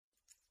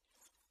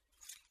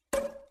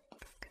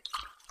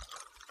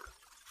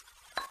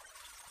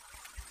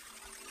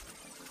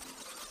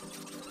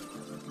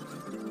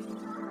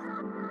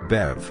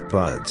Bev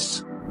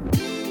Buds.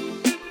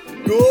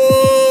 Good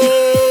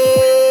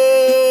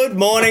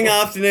morning,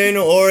 afternoon,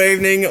 or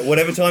evening,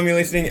 whatever time you're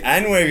listening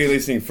and wherever you're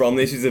listening from.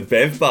 This is the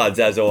Bev Buds.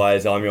 As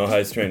always, I'm your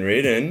host, Trent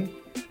Reardon.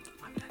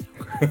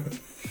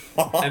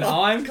 And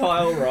I'm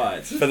Kyle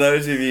Wright. For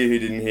those of you who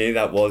didn't hear,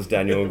 that was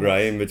Daniel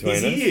Gray in between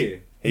us. He's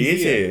here. He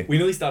is here. We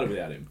nearly started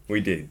without him.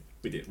 We did.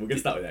 We did. We're going to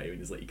start without you and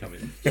just let you come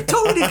in. You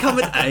told me to come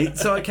at 8,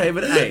 so I came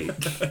at 8.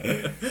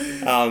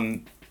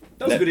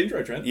 That was a good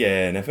intro, Trent.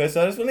 Yeah, now first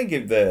I just want to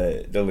give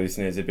the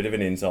listeners a bit of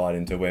an insight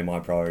into where my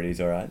priorities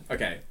are at.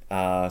 Okay.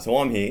 So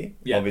I'm here,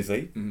 Yeah.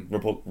 obviously,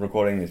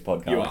 recording this You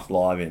podcast are.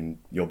 live in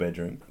your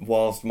bedroom,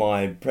 whilst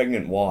my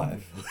pregnant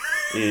wife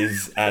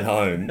is at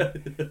home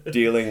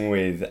dealing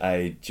with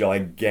a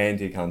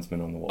gigantic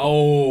huntsman on the wall.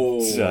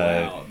 Oh, So-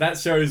 wow. That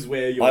shows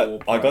where your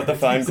I got the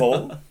phone priorities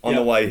call are. on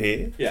the way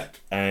here, Yeah.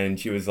 and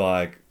she was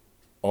like,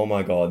 "Oh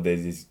my god,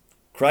 there's this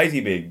crazy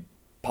big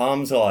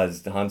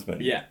palm-sized huntsman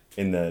Yeah.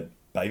 in the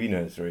baby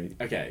nursery,"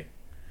 Okay.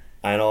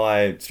 and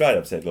I straight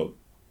up said, "Look,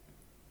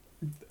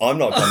 I'm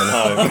not coming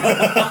home.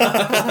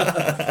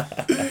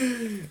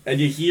 And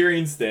you're here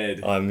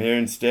instead. I'm here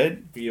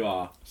instead, You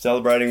are.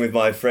 celebrating with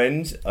my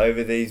friends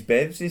over these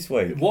bevs this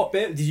week." What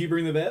bev? Did you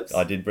bring the bevs?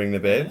 I did bring the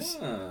bevs.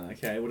 Ah,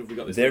 okay. What have we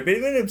got this They're a week? bit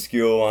of an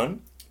obscure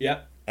one, Yeah.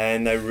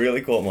 and they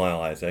really caught my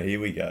eye, so here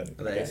we go.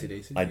 Are they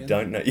AC/DC? I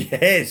don't know.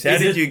 Yes, how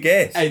Is did it- you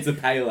guess? Hey, it's a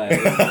pale ale.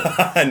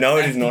 No,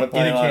 it is not a In a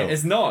pale can. ale.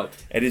 It's not.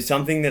 It is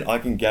something that I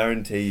can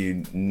guarantee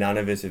you none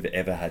of us have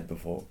ever had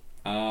before.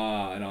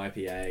 Ah, an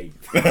IPA.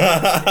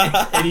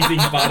 Anything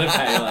but a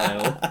pale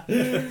ale.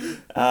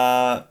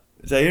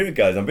 So here it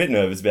goes. I'm a bit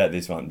nervous about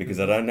this one because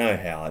I don't know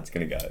how it's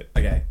going to go.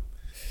 Okay.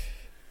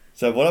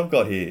 So what I've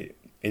got here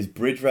is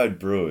Bridge Road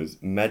Brewers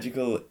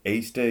Magical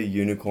Easter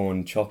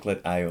Unicorn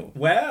Chocolate Ale.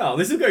 Wow,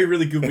 this will go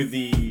really good with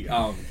the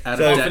Out half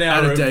of, an da- hour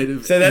out of of- date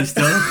of So that's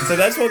Easter. so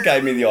that's what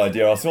gave me the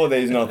idea. I saw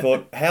these and I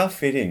thought, how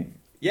fitting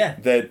Yeah,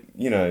 that,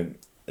 you know,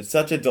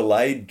 such a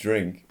delayed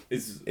drink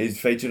it's is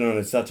featured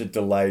on such a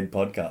delayed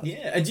podcast.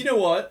 yeah, and do you know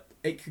what?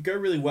 It could go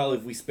really well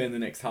if we spend the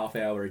next half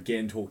hour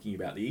again talking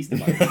about the Easter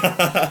Bunny.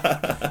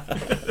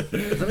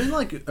 I mean,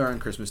 like, around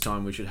Christmas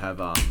time, we should have,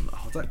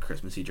 what's that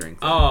Christmassy drink?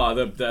 Oh,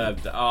 the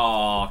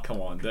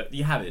come on,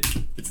 you have it.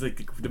 It's like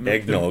the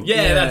Eggnog.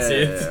 Yeah, that's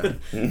it.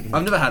 Yeah.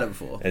 I've never had it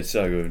before. It's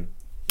so good.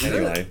 Is it?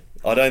 Anyway,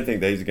 I don't think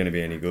these are going to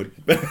be any good.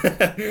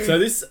 So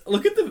this,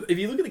 if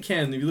you look at the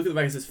can, if you look at the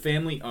back, it says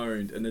family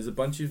owned, and there's a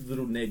bunch of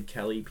little Ned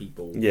Kelly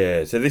people.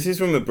 Yeah, so this is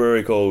from a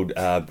brewery called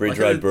Bridge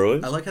Road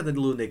Brewers. I like how the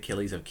little Ned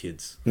Kellys have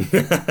kids. So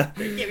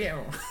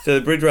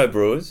the Bridge Road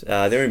Brewers,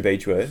 they're in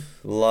Beechworth.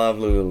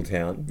 Lovely little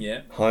town.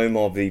 Yeah, Home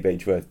of the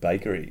Beechworth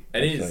Bakery.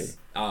 it actually. is.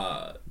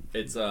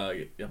 It's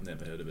I've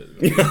never heard of it,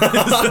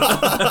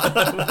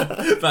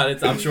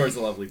 but I'm sure it's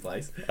a lovely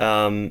place.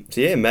 So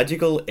yeah,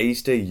 Magical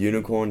Easter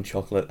Unicorn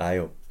Chocolate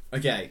Ale.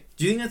 Okay,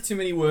 do you think that's too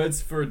many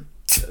words for?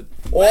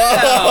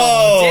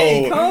 Whoa!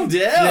 Dang, calm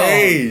down.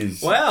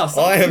 Jeez. Wow,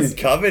 I am someone's-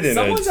 covered in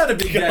Someone's it. had a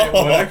big day at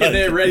work and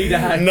they're ready to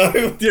have. No.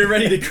 They're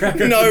ready to crack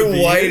open No the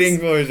beers. waiting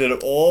for us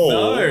at all.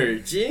 No,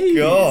 jeez.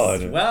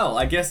 God. Well,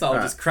 I guess I'll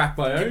Alright. just crack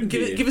my own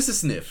beer. Give us a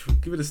sniff.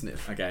 Give it a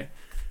sniff. Okay.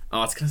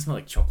 Oh, it's gonna smell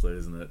like chocolate,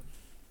 isn't it?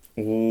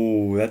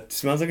 Ooh, that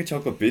smells like a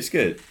chocolate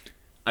biscuit.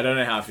 I don't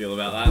know how I feel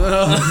about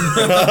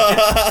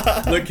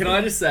that. Look, can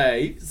I just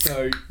say,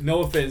 so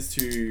no offense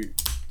to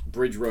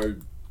Bridge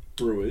Road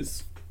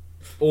Brewers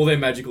or their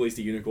Magical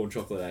Easter Unicorn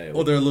Chocolate Ale.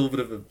 Or they're a little bit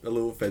of a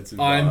little offensive.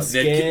 I'm Ned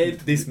scared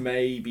this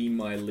may be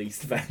my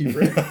least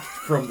favourite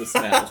from the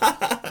smell.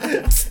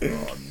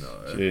 Oh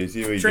no. Jeez,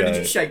 here we Trent, go. did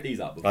you shake these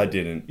up before? I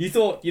didn't. You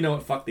thought, you know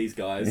what, fuck these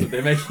guys.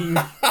 They're making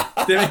me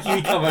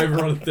come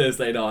over on a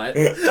Thursday night.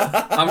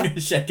 I'm going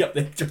to shake up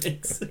their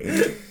drinks.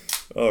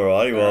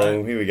 Alrighty, well,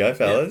 Alright. here we go,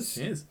 fellas.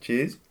 Yeah, cheers.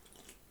 Cheers.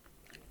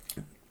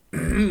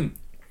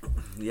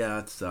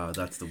 Yeah,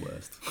 that's the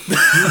worst.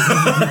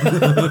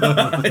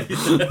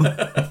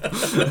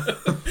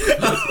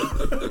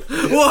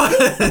 What?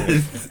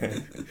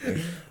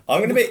 I'm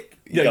going to be...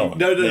 Yeah, go on.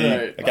 no.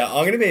 Okay,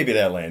 I'm going to be a bit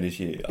outlandish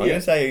here. I'm Yeah. going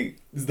to say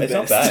It's it's the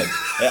not bad.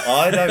 best.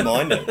 I don't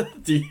mind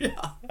it. Do you?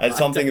 It's I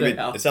something a don't bit.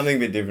 know how. It's something a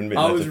bit different.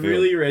 I was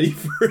really ready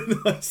for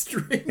a nice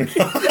drink.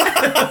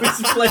 I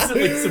was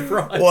pleasantly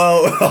surprised.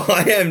 Well,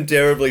 I am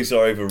terribly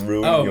sorry for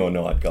ruining Oh, your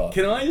night, guys.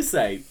 Can I just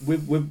say,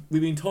 we've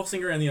been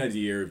tossing around the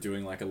idea of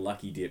doing like a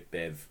lucky dip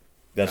bev.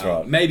 That's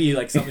right. Maybe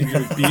like something to do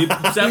with beer,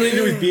 something to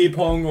do with beer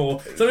pong, or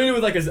something to do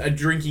with like a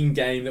drinking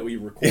game that we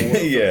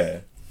record.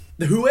 Yeah.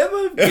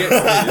 Whoever gets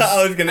this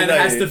I was gonna and say-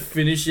 has to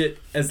finish it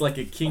as like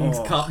a king's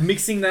Oh. cup,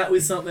 mixing that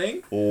with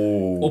something,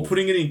 Ooh. or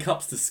putting it in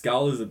cups to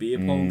skull as a beer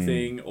pong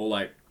thing, or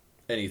like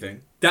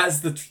Anything. that's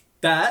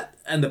that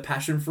and the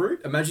passion fruit.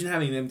 Imagine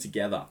having them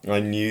together. I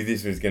knew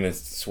this was going to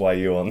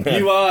sway you on that.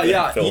 You are,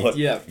 yeah, thought.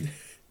 yeah.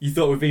 You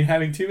thought we've been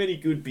having too many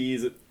good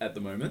beers at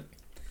the moment.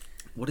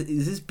 What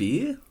is this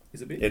beer?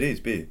 Is it beer? It is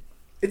beer.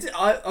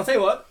 I'll tell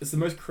you what. It's the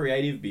most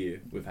creative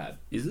beer we've had.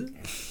 Is it?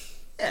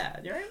 Yeah,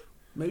 you know.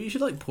 Maybe you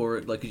should like pour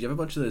it, like, 'cause you have a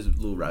bunch of those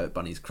little rabbit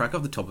bunnies, crack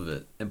off the top of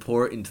it and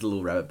pour it into the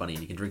little rabbit bunny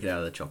and you can drink it out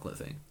of the chocolate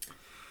thing.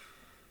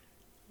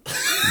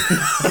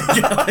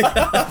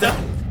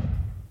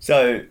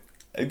 So,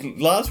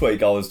 last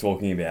week I was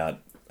talking about.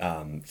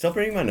 Stop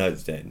reading my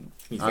notes, Dan.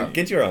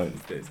 Get your own.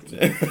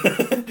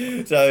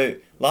 So,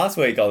 last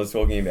week I was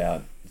talking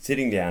about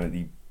sitting down at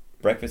the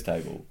breakfast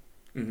table,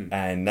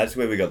 and that's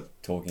where we got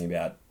talking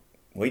about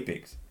Wheat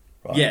Bix,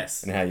 right?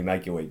 Yes. And how you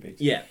make your Wheat Bix.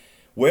 Yeah.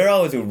 Where I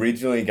was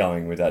originally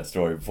going with that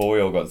story before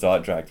we all got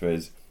sidetracked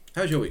was.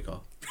 How's your week,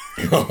 Carl?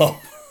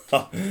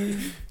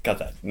 Cut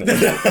that.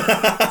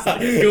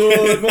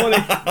 Good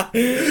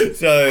morning.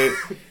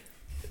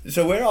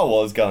 So where I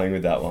was going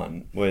with that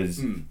one was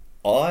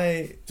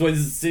I So this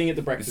is sitting at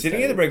the breakfast sitting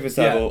table. at the breakfast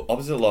table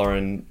opposite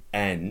Lauren,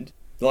 and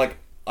like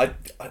I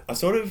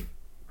thought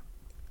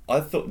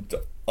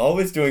I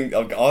was doing.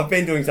 I've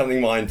been doing something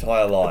my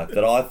entire life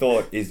that I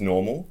thought is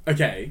normal,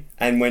 Okay.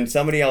 and when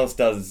somebody else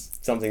does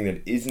something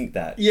that isn't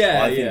that,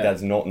 Yeah, I think yeah.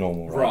 that's not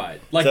normal, right?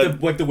 Right. Like So-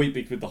 the Wheat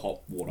Bix with the hot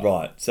water.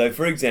 Right. So,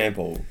 for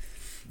example,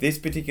 this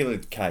particular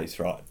case,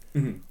 right?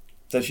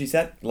 So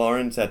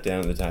Lauren sat down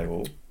at the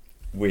table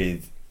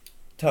with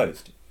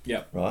toast,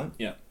 Yep. right?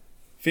 Yep.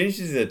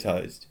 Finishes her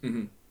toast,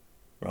 Mhm.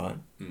 right?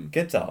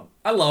 Gets up.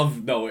 I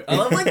love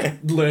like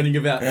learning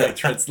about like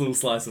Trent's little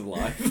slice of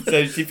life.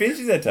 So she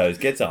finishes her toast,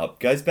 gets up,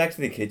 goes back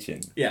to the kitchen,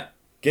 Yeah.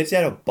 gets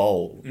out a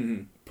bowl,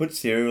 Mhm. puts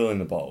cereal in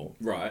the bowl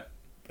Right.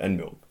 and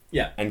milk,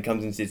 Yeah. and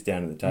comes and sits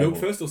down at the table.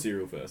 Milk first or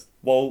cereal first?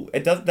 Well,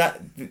 it does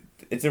that.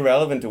 It's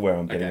irrelevant to where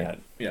I'm getting Okay. at.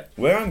 Yeah.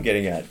 Where I'm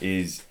getting at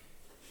is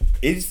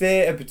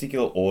there a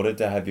particular order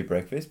to have your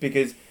breakfast?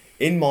 Because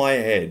in my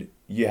head,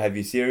 you have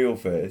your cereal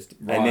first,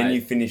 and then Right.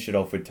 you finish it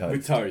off with toast.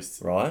 With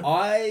toast.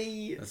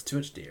 Right? That's too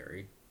much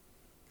dairy.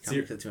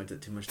 Can't mix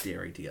too much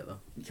dairy together.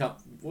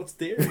 What's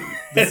dairy? The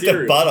That's the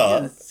cereal. Yeah,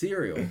 butter. it's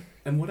cereal.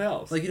 And what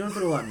else? Like, you don't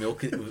put all that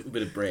milk in with a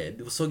bit of bread.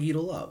 It will soggy it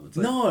all up. It's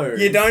like, no.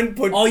 You don't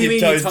put Oh, you your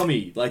mean toast... your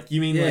tummy? Like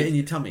you mean Yeah, like in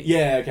your tummy.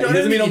 Yeah. Okay. No, It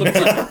doesn't mean on the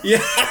plate.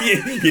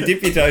 Yeah. you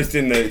dip your toast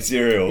in the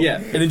cereal. Yeah.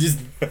 And then just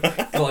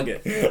plug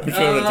it. I'm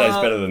sure it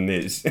tastes better than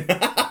this.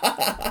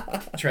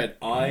 Trent,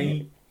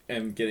 I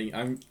am getting.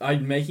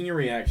 I'm making a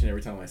reaction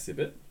every time I sip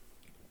it,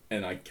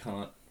 and I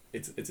can't.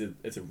 It's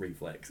a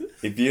reflex.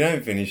 If you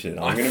don't finish it,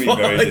 I'm going to be I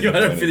very like if I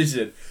don't disappointed. finish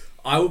it.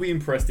 I will be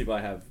impressed if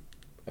I have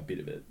a bit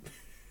of it.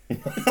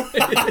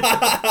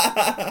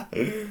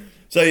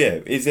 So yeah,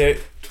 is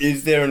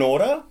there an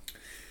order?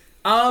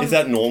 Is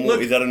that normal?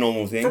 look, Is that a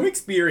normal thing? From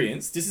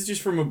experience, this is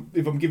just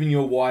if I'm giving you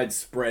a wide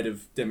spread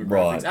of demographics.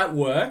 Right. At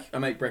work, I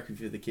make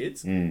breakfast for the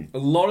kids. Mm. A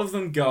lot of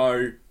them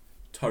go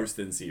toast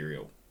and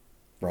cereal.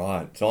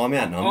 Right. So I'm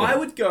outnumbered. I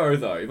would go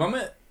though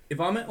if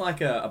I'm at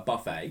like a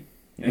buffet.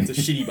 And it's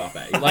a shitty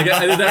buffet. Like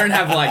they don't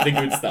have like the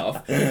good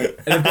stuff, and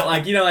they've got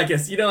like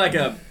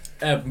a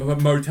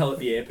motel at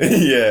the airport.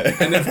 Yeah.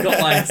 And they've got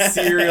like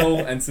cereal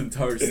and some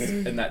toast,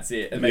 and that's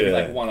it. And maybe Yeah.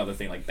 like one other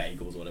thing, like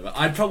bagels or whatever.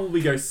 I'd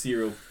probably go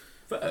cereal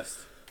first.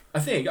 I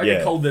think. I Yeah.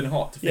 get cold then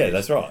hot to Yeah, finish.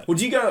 that's right. Well,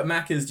 do you go at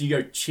Macca's, do you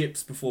go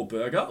chips before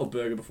burger or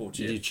burger before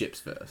You do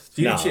chips? chips first.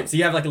 Do you Nah. do chips? So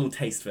you have like a little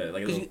taste for it.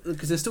 Like a little...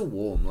 Because they're still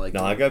warm. Like,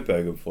 No, I go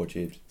burger before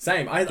chips.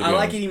 Same. I be like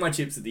honest. eating my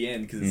chips at the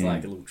end because it's Mm.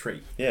 like a little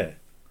treat. Yeah.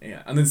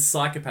 Yeah. And then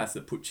psychopaths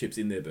that put chips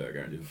in their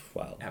burger and just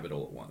Wow. have it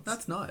all at once.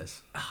 that's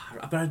nice.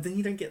 But then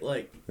you don't get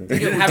like... Don't You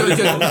get, don't have it as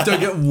long. don't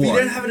get You one.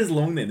 don't have it as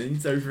long then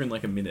it's over in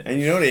like a minute. And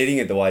you're not eating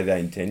it the way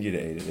they intend you to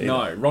eat it. Either.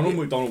 No, Ronald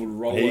McDonald would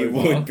roll He over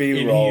would be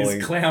in rolling.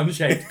 his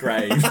clown-shaped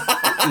grave. His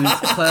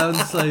clown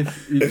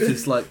safe, it's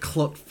just like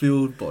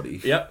clot-filled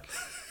body. Yep.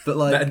 But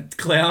like, That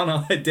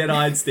clown-eyed,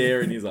 dead-eyed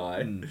stare in his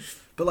eye.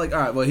 but like, all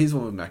right. Well, here's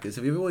one with Macca's.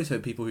 Have you ever always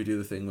heard people who do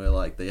the thing where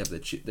like they have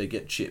they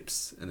get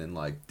chips and then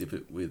like dip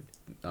it with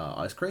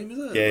ice cream? Is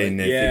it? Yeah, Like, in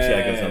Netflix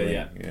Shack or something.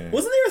 Yeah.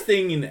 Wasn't there a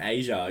thing in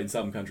Asia, in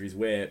some countries,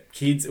 where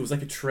kids, it was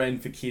like a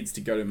trend for kids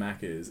to go to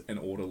Macca's and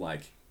order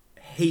like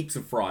heaps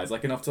of fries,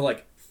 like enough to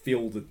like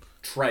fill the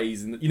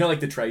trays, and like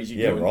the trays you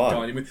Yeah, go and right.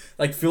 dine in with,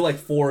 like fill like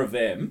 4 of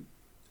them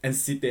and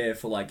sit there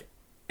for like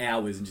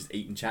hours and just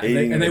eat and chat.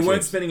 Eating And they the weren't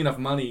chips. spending enough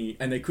money,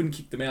 and they couldn't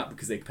kick them out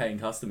because they're paying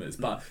customers.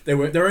 But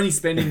they're only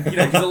spending,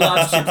 because a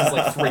large chip is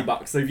like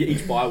 $3. So if you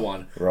each buy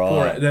one, Right.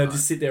 pour it, they'll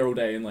just sit there all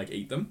day and like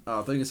eat them.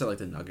 I think it's like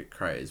the nugget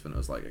craze when it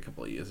was like a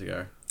couple of years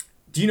ago.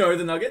 Do you know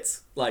the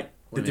nuggets? Like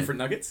What the do you different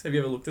nuggets? Have you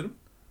ever looked at them?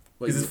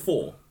 Wait, Because there's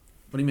 4. what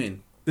do you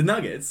mean? The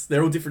nuggets,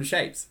 they're all different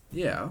shapes.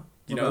 Yeah.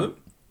 Do you know them?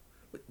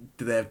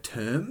 Do they have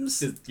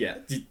terms? Yeah.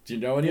 Do you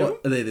know any of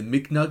What them? are they? The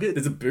McNugget?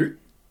 There's a boot.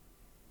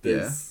 Yeah.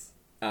 There's,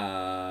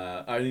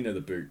 I only know the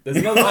boot. There's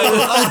another.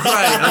 Oh,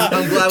 great!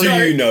 I'm glad Do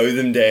we. you know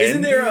them, Dan?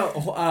 Isn't there a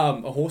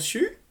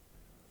horseshoe?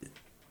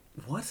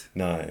 What?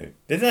 No.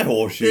 There's no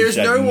horseshoe There's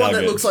shaped no one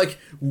that nuggets. looks like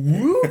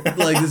whoop,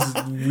 like this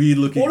weird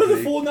looking. What are the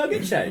thing. 4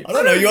 nugget shapes? I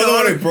don't know. You're the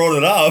one who brought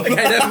it up. Okay,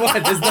 never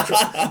mind. There's not.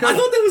 I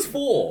thought there was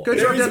 4. Go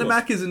There drive is down to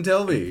one. Macca's and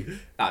tell me.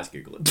 Just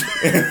Google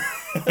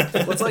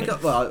it. What's like?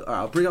 Well,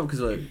 I'll bring up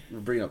because we're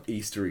bringing up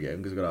Easter again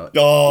because we got.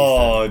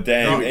 Oh,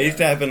 damn. No.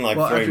 Easter happened like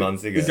Well, 3 actually,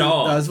 months ago. It's,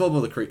 Oh. no, it's one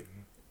more the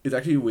It's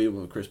actually a weird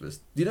one with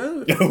Christmas. Do you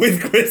know?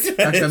 With Christmas.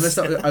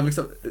 Actually,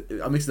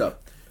 I mixed it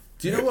up.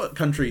 Do you know what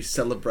country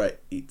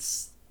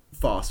celebrates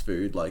fast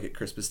food like at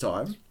Christmas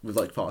time with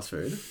like fast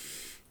food?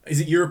 Is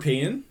it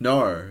European?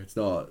 No, it's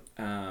not.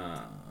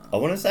 I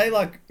want to say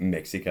like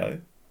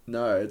Mexico.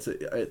 No,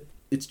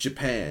 it's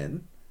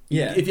Japan.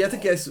 Yeah. If you had to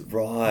guess,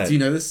 Right. do you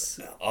know this?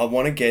 I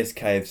want to guess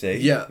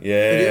KFC. Yeah.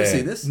 Yeah. Have you ever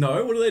seen this?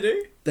 No, what do they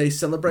do? They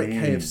celebrate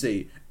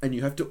KFC, and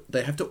you have to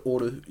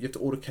order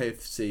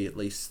KFC at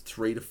least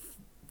 3 to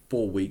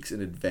 4 weeks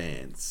in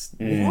advance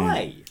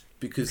Why?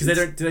 because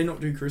Because do they not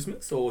do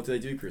Christmas, or do they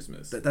do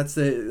Christmas? that's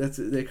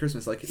their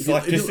Christmas. Like It's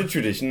like just a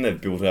tradition they've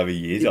built over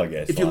years, I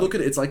guess. If you look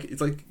at it, it's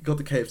like got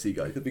the KFC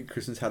guy, the big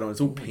Christmas hat on. It's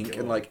all pink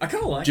and like I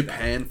kind of like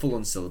Japan full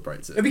on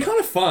celebrates it. It'd be kind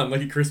of fun,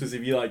 like at Christmas,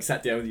 if you like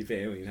sat down with your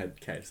family and had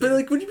KFC. But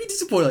like, would you be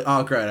disappointed? Like,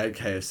 oh great, I had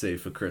KFC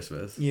for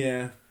Christmas.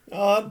 Yeah.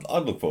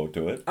 I'd look forward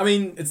to it. I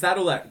mean, it's that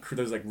or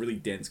those like really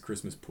dense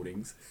Christmas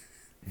puddings.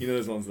 You know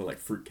those ones that are like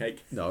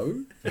fruitcake?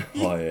 No.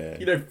 Oh, yeah.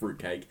 You know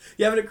fruitcake.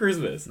 You have it at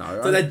Christmas.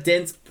 No, So that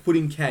dense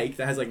pudding cake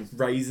that has like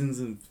raisins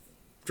and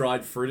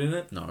dried fruit in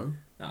it? No.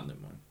 Nah, never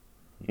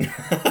mind.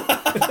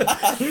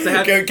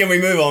 So Can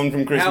we move on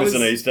from Christmas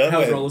and Easter?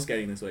 How's roller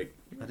skating this week?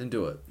 I didn't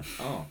do it.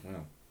 Oh,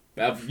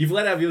 wow. You've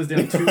let our viewers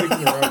down 2 weeks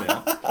in a row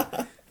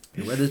now.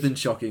 The weather's been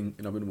shocking,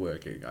 and I've been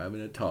working. I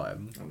haven't had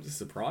time. I'm just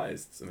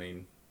surprised. I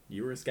mean,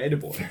 you were a skater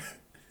boy. Then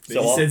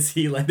So you I- said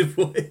see you later,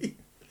 boy.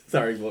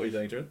 Sorry, what were you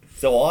saying, Trent?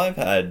 So I've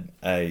had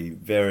a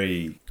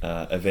very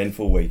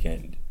eventful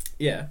weekend.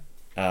 Yeah.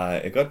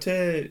 It got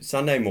to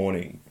Sunday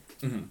morning,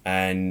 Mhm.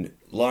 and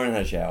Lauren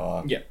had a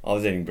shower. Yeah. I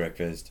was eating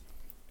breakfast.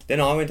 Then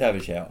I went to have a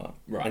shower.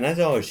 Right. And as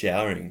I was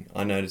showering,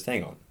 I noticed,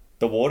 hang on,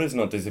 the water's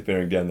not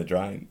disappearing down the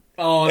drain.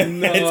 Oh,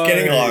 no. It's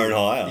getting higher and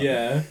higher.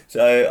 Yeah.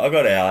 So I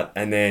got out,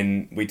 and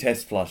then we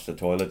test flushed the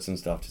toilets and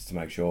stuff just to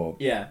make sure.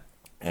 Yeah.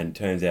 And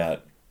turns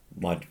out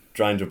my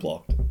drains were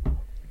blocked.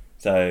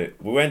 So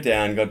we went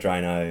down, got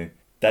Drano.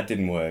 That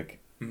didn't work.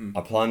 Mhm.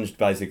 I plunged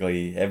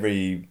basically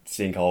every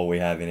sinkhole we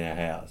have in our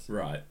house.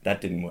 Right.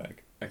 That didn't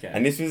work. Okay.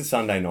 And this was a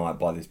Sunday night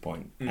by this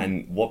point. Mm.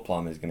 And what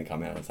plumber is going to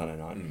come out on Sunday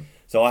night? Mm.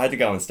 So I had to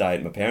go and stay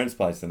at my parents'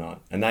 place the night.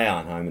 And they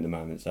aren't home at the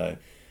moment. So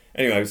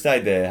anyway, we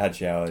stayed there, had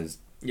showers,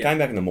 Yeah. came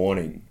back in the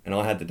morning, and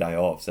I had the day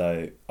off.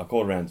 So I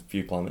called around a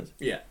few plumbers.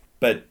 Yeah.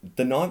 But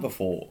the night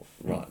before,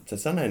 right, so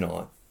Sunday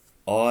night,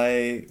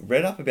 I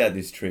read up about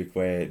this trick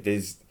where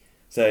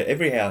so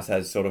every house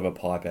has sort of a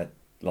pipe at,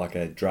 like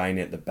a drain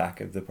at the back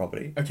of the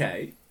property.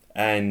 Okay.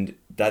 And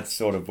that's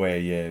sort of where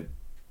your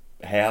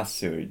house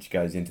sewage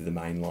goes into the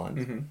main lines.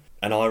 Mm-hmm.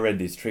 And I read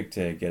this trick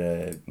to get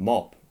a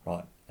mop,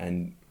 right?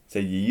 And so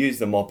you use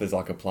the mop as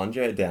like a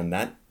plunger down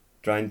that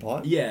drain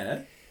pipe. Yeah.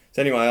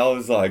 So anyway, I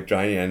was like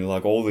draining and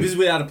like all This this. is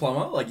without a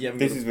plumber? Like, you haven't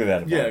This got is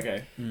without a Yeah, pipe.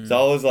 okay. So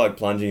I was like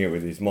plunging it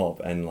with this mop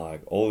and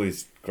like all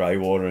this grey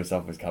water and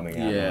stuff was coming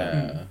out.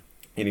 Yeah.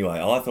 Anyway,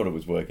 I thought it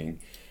was working.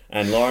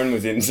 And Lauren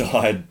was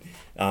inside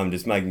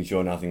just making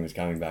sure nothing was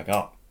coming back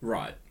up.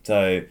 Right.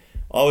 So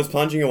I was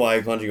plunging away,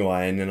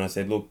 and then I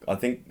said, look, I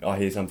think I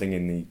hear something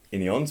in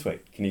the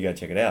ensuite. Can you go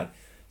check it out?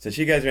 So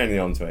she goes around the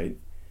ensuite.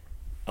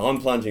 I'm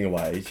plunging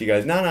away. She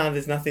goes, no,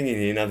 there's nothing in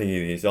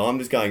here. So I'm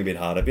just going a bit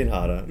harder,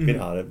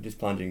 just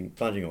plunging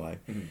away.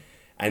 Mm-hmm.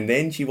 And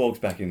then she walks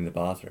back into the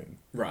bathroom.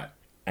 Right.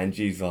 And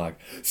she's like,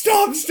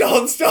 stop!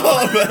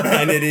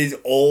 And it is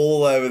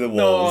all over the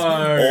walls,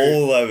 No.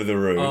 all over the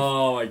roof.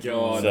 Oh, my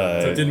God.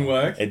 So it didn't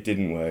work? It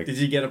didn't work. Did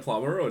you get a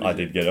plumber? Or I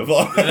did get a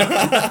plumber.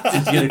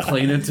 Did you get a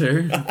cleaner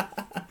too?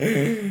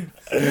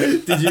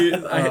 Did you...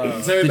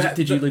 Okay, so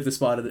Did you leave the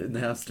spider in the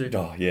house too?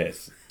 Oh,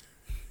 yes.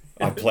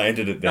 I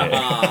planted it there.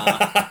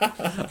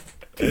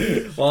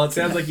 Well, it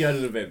sounds like you had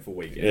an eventful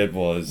weekend. It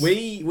was.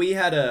 We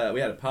had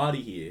a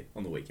party here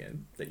on the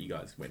weekend that you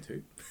guys went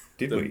to.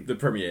 Did we? The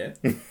premiere.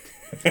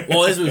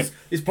 Well,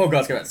 this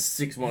podcast came out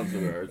 6 months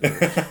ago.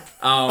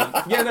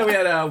 Yeah, no, we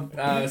had our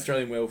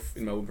Australian Wealth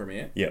in Melbourne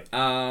premiere. Yep.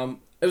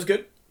 It was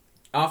good.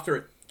 After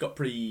it got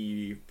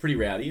pretty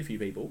rowdy, a few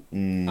people.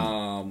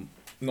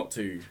 Not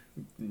to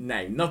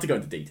go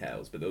into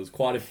details, but there was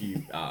quite a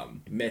few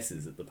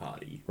messes at the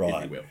party, if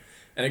Right. you will.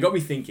 And it got me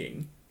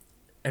thinking,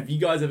 have you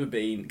guys ever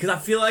been... Because I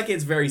feel like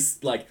it's very,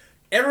 like...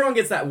 Everyone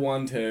gets that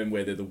one term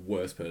where they're the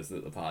worst person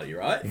at the party,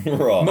 right?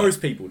 Right.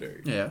 Most people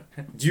do. Yeah.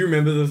 Do you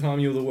remember the time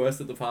you were the worst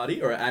at the party?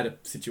 Or at a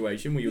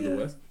situation where you were the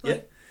worst?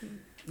 Like-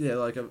 Yeah,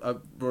 like I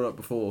brought up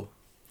before.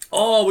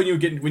 Oh, when you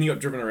got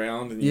driven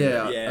around and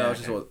Yeah, yeah. I was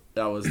just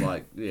I was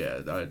like, yeah,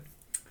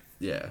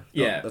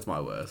 that's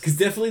my worst. Because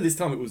definitely this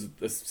time it was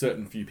a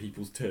certain few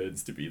people's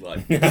turns to be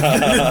like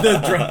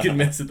the drunken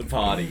mess at the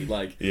party.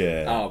 Like,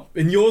 Yeah.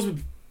 and yours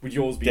would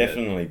yours be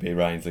Definitely be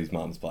Rainsley's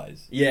mum's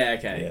place. Yeah,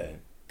 okay. Yeah.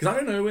 Because I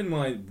don't know when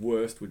my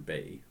worst would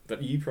be,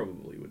 but you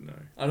probably would know.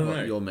 I don't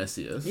know. Your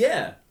messiest.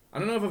 Yeah, I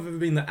don't know if I've ever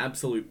been the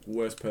absolute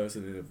worst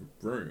person in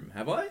a room.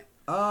 Have I?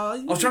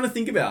 I was trying to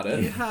think about You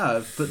it.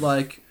 have, but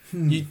like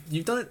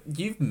you've done it.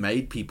 You've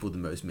made people the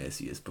most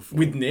messiest before.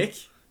 With Nick.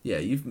 Yeah,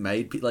 you've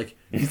made like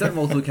he's done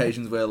multiple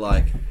occasions where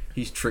like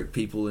he's tricked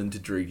people into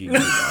drinking too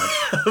much.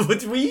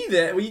 But were you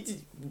there?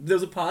 There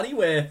was a party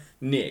where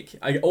Nick.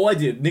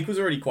 Nick was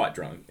already quite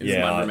drunk. It was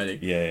Yeah, my I- roommating.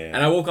 yeah. And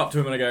I walk up to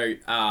him and I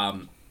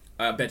go,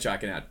 I bet you I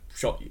can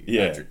outshot you.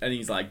 Yeah. And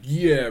he's like,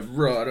 yeah,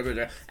 right. I bet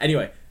you.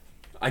 Anyway,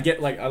 I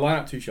line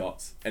up 2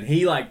 shots, and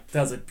he like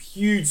does a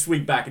huge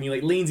swing back, and he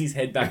like leans his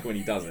head back when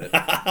he does it,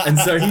 and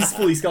so he's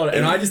fully scolded,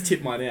 and I just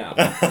tip mine out,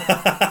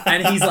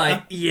 and he's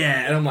like,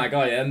 yeah, and I'm like,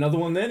 oh yeah, another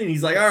one then, and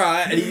he's like, all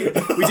right, and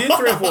we did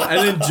 3 or 4,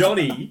 and then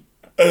Johnny,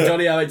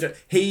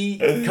 he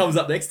comes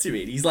up next to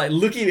me and he's like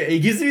looking at me, he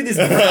gives me this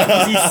look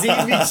because he's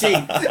seen me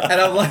cheat, and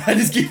I'm like, I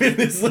just give him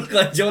this look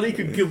like Johnny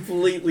could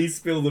completely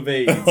spill the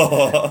beans.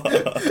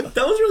 That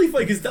was really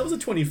funny because that was the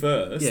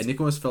 21st. Yeah, Nick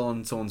almost fell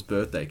on someone's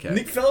birthday cake.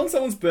 Nick fell on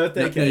someone's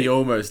birthday No, cake. he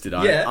almost did.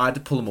 Yeah. I had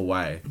to pull him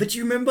away. But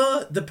you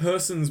remember the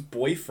person's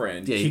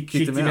boyfriend kicked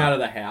him out of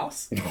the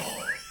house?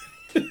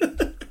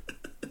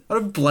 I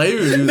don't blame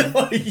him.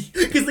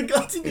 Because the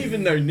guy didn't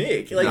even know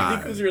Nick. Like, No.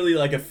 Nick was really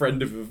like a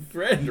friend of a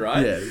friend,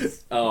 right?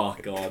 Yes. Oh,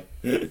 God.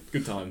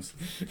 Good times.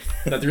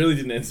 That really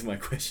didn't answer my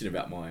question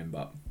about mine,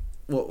 but...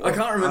 I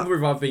can't remember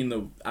if I've been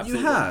the absolute...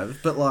 You have,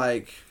 but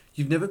like,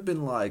 you've never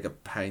been like a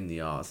pain in the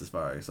ass as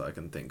far as I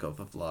can think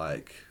of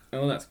like...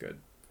 Oh, that's good.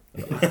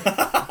 Like,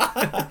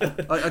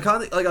 I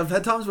can't... Like, I've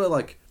had times where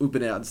like, we've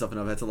been out and stuff and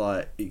I've had to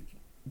like...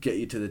 get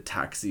you to the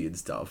taxi and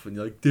stuff, and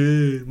you're like,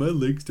 damn, my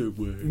legs don't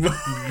work.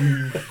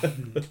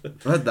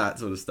 I've had that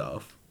sort of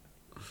stuff.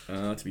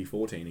 To be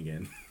 14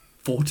 again.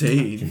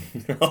 14?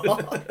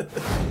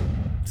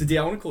 So, D,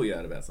 I want to call you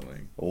out about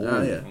something.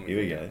 Oh, yeah. Here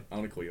we go. I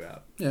want to call you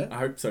out. Yeah. I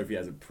hope Sophie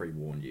hasn't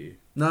pre-warned you.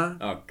 No.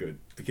 Oh, good.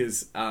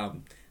 Because I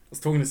was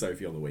talking to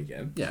Sophie on the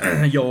weekend.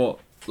 Yeah. Your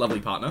lovely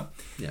partner.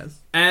 Yes.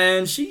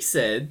 And she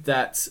said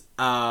that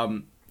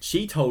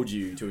she told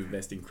you to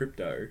invest in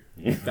crypto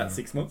about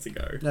 6 months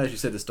ago. No, she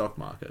said the stock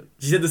market.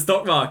 She said the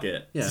stock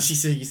market. Yeah. She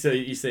said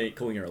you say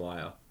calling her a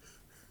liar.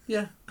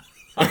 Yeah.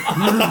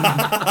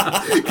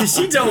 Because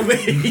she told me,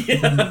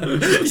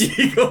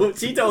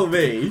 she told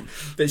me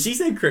that she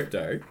said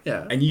crypto,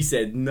 Yeah. and you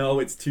said no,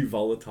 it's too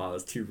volatile,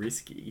 it's too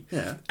risky,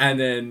 Yeah. and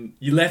then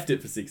you left it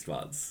for 6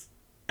 months,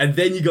 and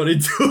then you got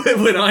into it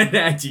when I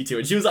nagged you to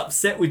it. She was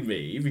upset with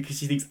me because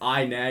she thinks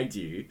I nagged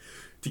you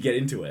to get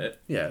into it,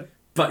 Yeah.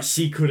 but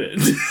she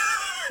couldn't.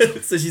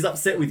 So she's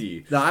upset with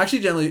you. No, I actually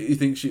generally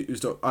think she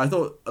was I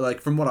thought, like,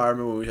 from what I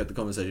remember when we had the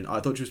conversation, I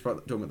thought she was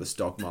talking about the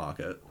stock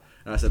market.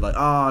 And I said, like,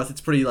 it's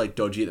pretty, like,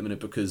 dodgy at the minute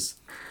because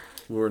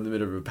we're in the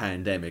middle of a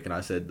pandemic. And I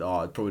said,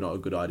 it's probably not a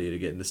good idea to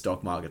get into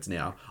stock markets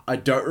now. I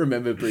don't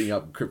remember bringing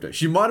up crypto.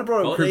 She might have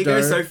brought up crypto. There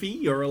you go, Sophie.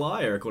 You're a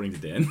liar, according to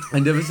Dan. I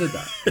never said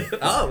that.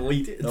 Oh, well,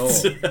 you did. Oh,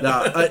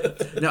 I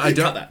don't.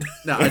 Cut that.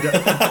 No, I don't.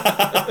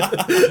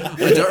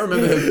 I don't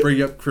remember her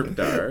bringing up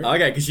crypto.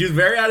 Okay, because she was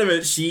very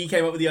adamant. She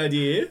came up with the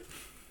idea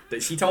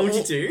that she told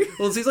you to.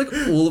 Well, it seems like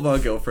all of our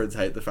girlfriends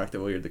hate the fact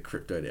that we're into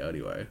crypto now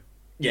anyway.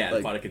 Yeah,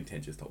 like, quite a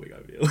contentious topic, I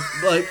feel.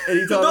 Like,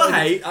 anytime... Not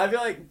like, hate, I feel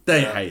like...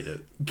 they hate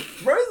it.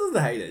 Rose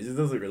doesn't hate it, she just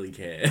doesn't really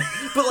care.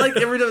 But, like,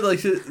 every time,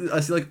 like,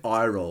 I see, like,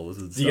 eye rolls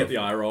and stuff. Do you get the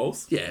eye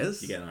rolls?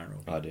 Yes. You get an eye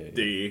roll. I do.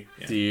 Do you?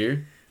 Yeah. Do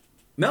you?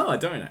 No, I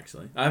don't,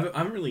 actually.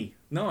 I'm really...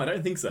 No, I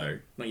don't think so.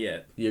 Not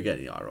yet. You're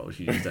getting the eye rolls,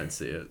 you just don't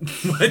see it.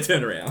 I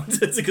turn around.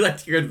 It's like I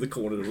have to go to the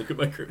corner to look at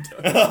my crypto.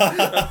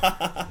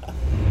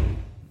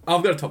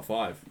 I've got a top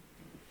 5.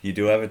 You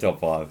do have a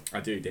top 5. I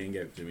do. Dan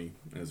gave it to me.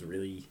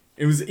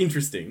 It was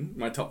interesting,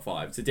 my top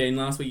 5. So, Dan,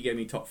 last week you gave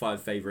me top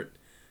 5 favourite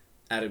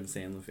Adam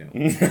Sandler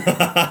films.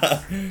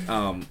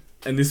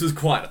 And this was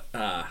quite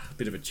a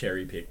bit of a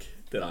cherry pick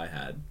that I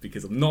had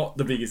because I'm not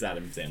the biggest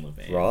Adam Sandler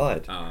fan.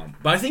 Right.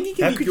 But I think he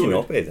can How be could good. you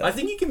not be that? I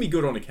think he can be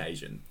good on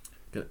occasion.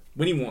 Good.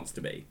 When he wants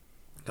to be.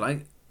 Can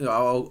I...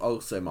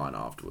 I'll say mine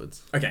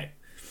afterwards. Okay.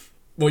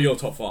 Well, your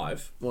top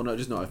 5. Well, no,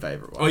 just not my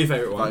favourite one. Oh, your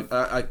favourite one.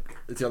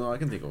 It's the only one I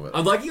can think of.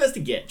 I'd like you guys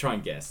to try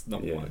and guess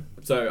number 1.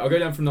 So I'll go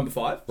down from number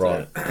 5.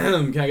 Right. So,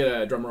 can I get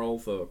a drum roll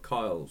for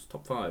Kyle's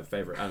top 5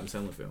 favourite Adam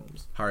Sandler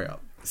films? Hurry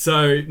up.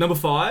 So number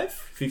 5,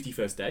 50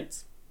 First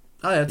Dates.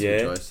 Oh, yeah, that's a Yeah.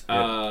 good choice.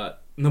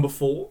 Number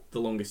 4, The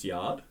Longest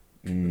Yard.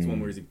 It's one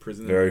where he's in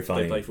prison Very and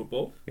funny. they play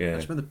football. I Yeah.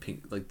 just remember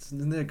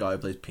isn't there a guy who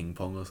plays ping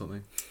pong or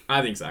something?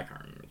 I think so. I can't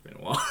remember. It's been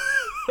a while.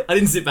 I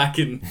didn't sit back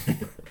and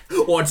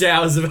watch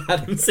hours of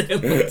Adam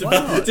Sandler Why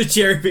not? to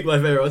cherry pick my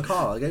favourite ones.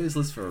 Carl, I gave this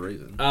list for a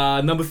reason.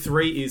 Number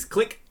 3 is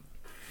Click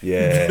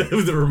Yeah.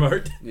 with the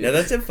remote. Now,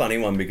 that's a funny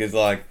one because,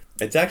 like,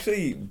 it's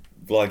actually...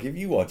 Like, if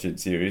you watch it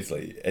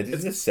seriously, it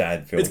is a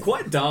sad film. It's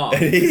quite dark.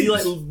 It He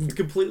is. like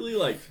completely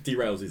like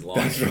derails his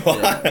life. That's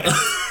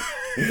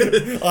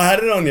right. I had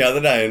it on the other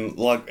day, and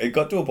like it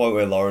got to a point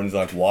where Lauren's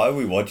like, "Why are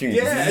we watching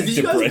this? Yeah, This is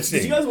did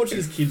depressing." you guys watch it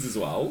as kids as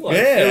well? Like,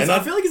 Yeah, I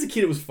and feel like as a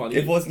kid it was funny.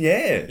 It was,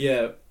 yeah.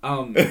 Yeah.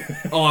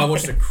 I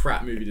watched a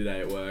crap movie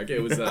today at work. It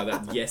was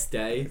that Yes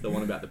Day, the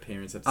one about the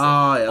parents episode.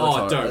 Oh, yeah. Oh,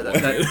 That's don't alright.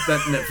 watch it. That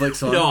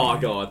Netflix one. Oh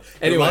god.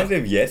 It Anyway, reminds me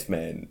of Yes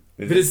Man.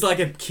 but it's like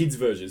a kids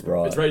version.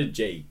 Right. It's rated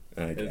G.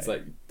 Okay. And it's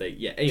like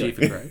G Anyway.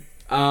 for great.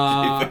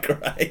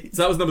 Great.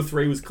 So that was number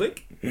 3 was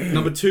Click.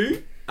 Number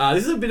 2.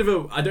 This is a bit of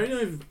a. I don't know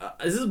if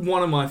this is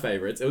one of my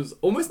favorites. It was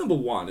almost number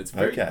 1. It's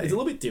very. Okay. It's a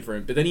little bit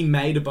different, but then he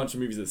made a bunch of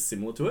movies that's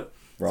similar to it.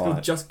 It's called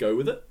Right. Just Go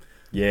With It.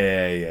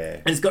 Yeah, yeah.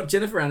 And it's got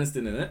Jennifer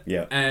Aniston in it.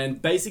 Yeah.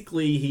 And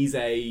basically, he's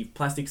a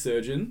plastic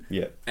surgeon.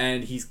 Yeah.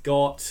 And he's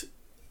got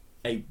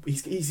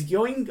he's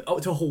going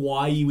to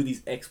Hawaii with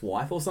his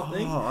ex-wife or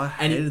something. Oh, I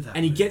hated that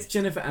And he movie. gets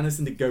Jennifer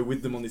Aniston to go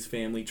with them on this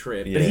family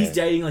trip. Yeah. But he's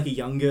dating like a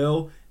young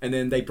girl, and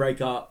then they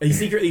break up. He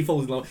secretly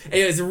falls in love. And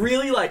it's a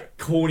really like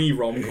corny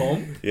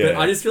rom-com. Yeah. But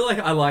I just feel like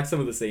I like some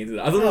of the scenes in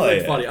it. I thought it was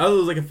like funny. I thought it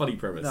was like a funny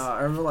premise. No,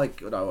 I remember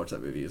like when I watched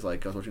that movie, it was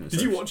like I was watching it.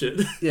 Did you watch it?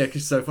 Yeah,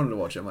 because it's so fun to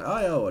watch it. I'm like, oh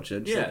yeah, I'll watch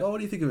it. She's Yeah. like, oh, what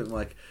do you think of it? I'm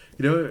like,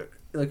 you know,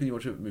 like when you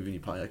watch a movie and you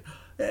play, like,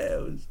 yeah,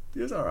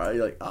 it was alright.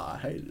 You're like, I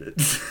hated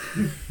it.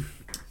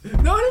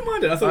 No, I didn't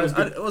mind it. I thought it was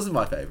good. It wasn't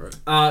my favorite.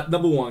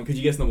 Number one. Could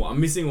you guess number one? I'm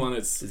missing one.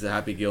 It's Is it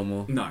Happy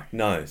Gilmore? no.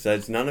 No, so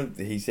it's none of.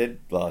 He said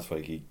last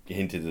week, he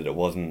hinted that it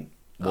wasn't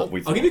what we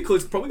I'll thought. give you a clue.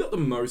 It's probably got the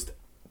most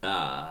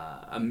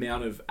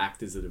amount of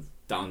actors that have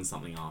done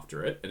something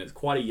after it, and it's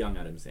quite a young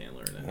Adam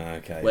Sandler in it.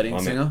 Okay. Wedding I'm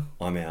Singer?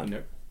 Out. I'm out.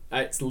 No,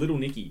 it's Little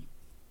Nicky.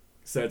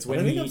 So it's when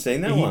don't think he I've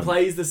seen that he one.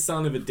 plays the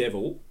son of a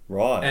devil,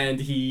 Right.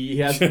 and he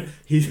has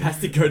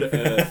to go to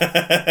Earth,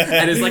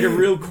 and it's like a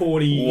real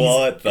corny.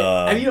 What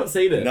the? Have you not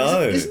seen it?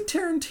 No. Isn't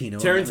Tarantino? in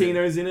that movie?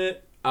 Tarantino's in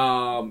it.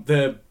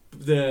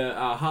 The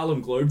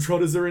Harlem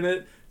Globetrotters are in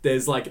it.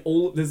 There's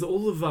all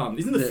of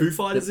isn't the The- Foo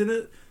Fighters in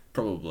it?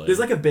 Probably. There's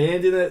like a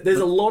band in it. There's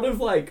a lot of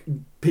like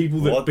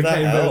people that What the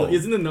became hell?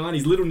 it's in the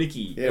 90s. Little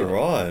Nicky. Yeah,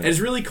 right. And it's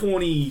really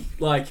corny.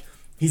 Like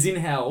he's in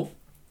hell,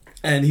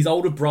 and his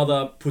older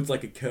brother puts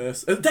like a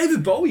curse.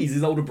 David Bowie's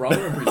his older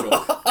brother, I'm pretty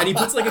sure. And he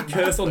puts like a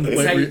curse on the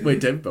wait,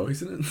 David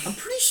Bowie's in it? I'm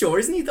pretty sure,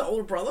 isn't he the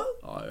older brother?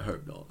 I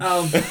hope not.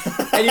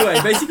 Anyway,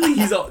 basically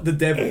he's the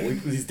devil,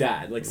 his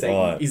dad, like Satan,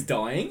 Right. is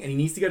dying, and he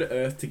needs to go to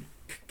Earth to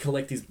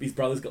collect his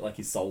brother's got like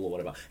his soul or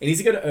whatever. He needs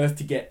to go to Earth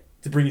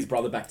to bring his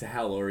brother back to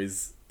hell, or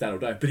his dad will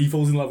die. But he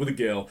falls in love with a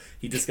girl.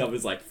 He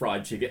discovers like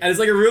fried chicken, and it's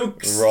like a real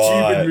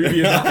stupid movie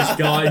about this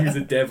guy who's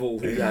a devil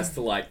who has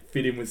to like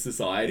fit in with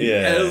society.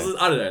 Yeah. And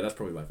I don't know. That's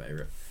probably my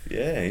favorite.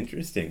 Yeah,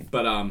 interesting.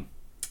 But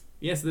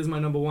yeah. So there's my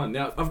number one.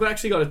 Now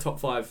actually got a top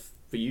 5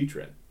 for you,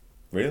 Trent.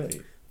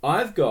 Really?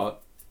 I've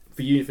got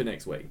for you for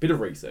next week. Bit of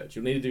research.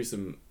 You'll need to do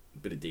some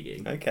bit of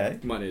digging. Okay.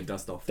 You might need to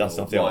dust off The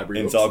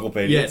library books.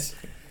 encyclopedias. Yes.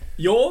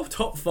 Your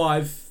top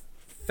 5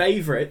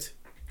 favorite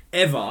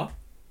ever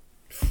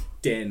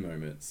Dan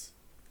moments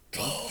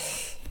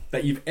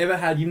that you've ever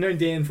had. You've known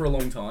Dan for a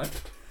long time.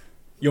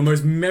 Your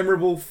most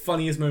memorable,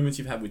 funniest moments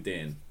you've had with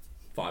Dan.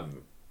 5 of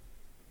them.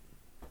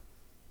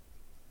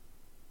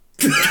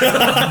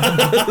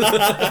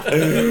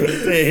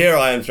 See, here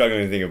I am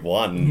struggling to think of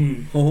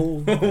one.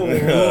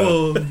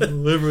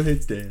 Everyone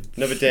hates Dan.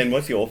 Number 10,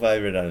 what's your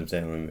favourite Adam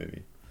Sandler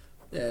movie?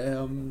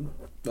 Yeah,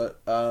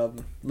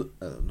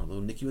 not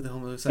Little Nicky, what the hell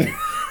am I saying?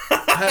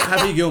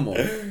 Happy Gilmore.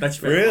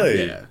 That's your favorite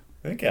Really? Yeah.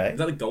 Okay. one? Is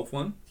that the golf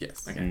one?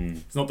 Yes. Okay. Mm.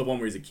 It's not the one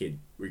where he's a kid,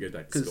 where he goes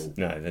back to 'Cause- school.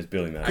 No, that's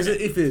Billy Because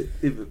Madison.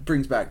 if it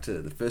brings back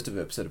to the first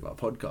episode of our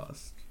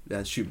podcast,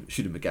 that's Shooter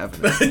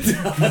McGavin.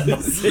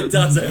 It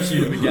does have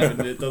Shooter McGavin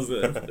in it,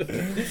 doesn't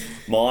it?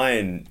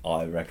 Mine,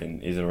 I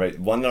reckon, is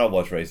one that I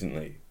watched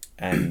recently.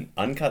 And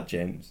Uncut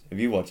Gems. Have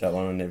you watched that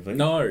one on Netflix?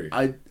 No.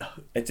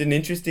 It's an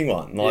interesting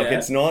one. Like, Yeah.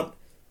 it's not...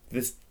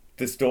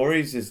 The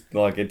story's just,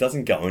 like, it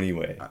doesn't go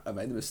anywhere. I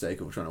made the mistake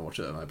of trying to watch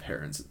it with my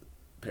parents and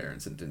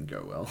it didn't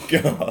go well.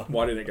 God.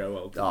 Why didn't it go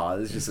well? Oh,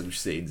 there's just some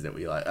scenes that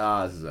we like,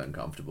 this is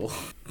uncomfortable.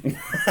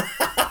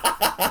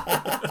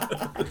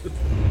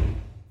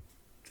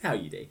 How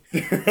you do?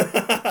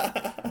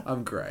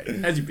 I'm great.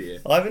 How's your beer?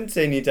 I haven't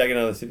seen you take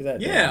another sip of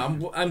that. Yeah,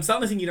 I'm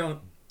starting to think you don't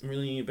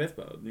really need a Beth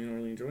Bud. You're not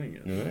really enjoying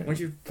it. No. Once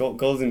you,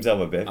 Calls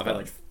himself a Beth. I've had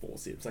like 4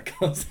 sips. I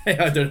can't say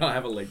I do not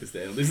have a leg to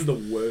stand on. This is the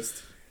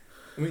worst.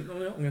 I mean, no, I'm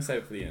going to save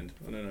it for the end.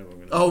 I don't know what I'm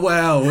going to Oh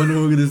wow, what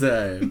are we gonna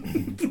say?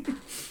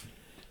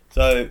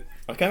 So,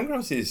 I came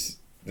across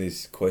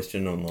this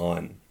question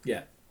online.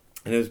 Yeah.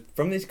 And it was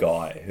from this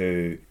guy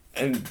who...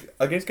 And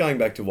I guess going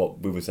back to what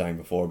we were saying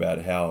before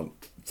about how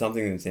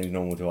something that seems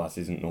normal to us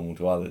isn't normal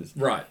to others.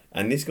 Right.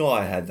 And this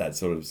guy had that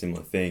sort of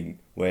similar thing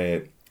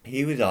where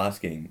he was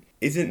asking,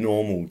 is it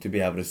normal to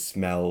be able to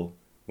smell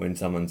when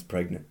someone's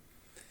pregnant?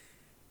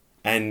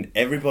 And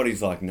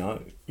everybody's like,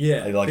 no.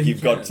 Yeah. Like, but he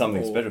you've got can,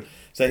 something or- special.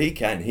 So he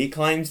can. He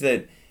claims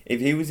that if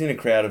he was in a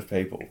crowd of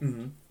people,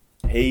 Mhm.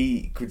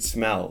 he could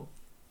smell.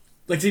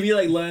 Like, so if you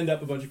like lined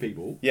up a bunch of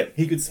people, Yep.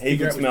 he could He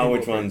could smell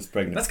which one's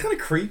pregnant. That's kind of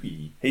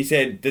creepy. He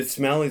said the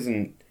smell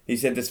isn't... He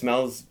said the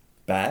smell's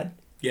bad,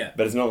 Yeah.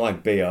 but it's not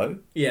like BO.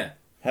 Yeah.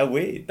 How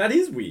weird. That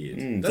is weird.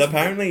 So That's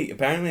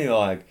apparently,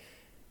 like,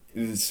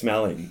 the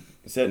smelling,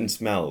 certain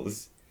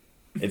smells,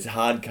 it's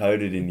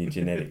hard-coded in your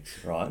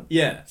genetics, right?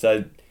 Yeah.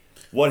 So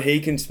what he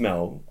can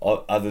smell,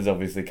 others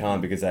obviously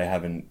can't because they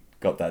haven't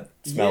got that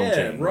smell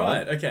Yeah, gene,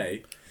 right.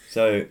 Okay.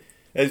 So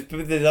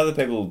there's other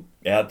people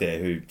out there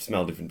who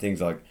smell different things.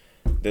 Like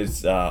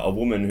there's a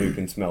woman who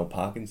can smell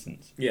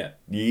Parkinson's Yeah.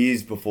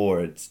 years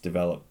before it's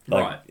developed,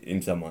 like Right.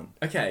 in someone.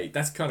 Okay,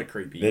 that's kind of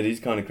creepy. That is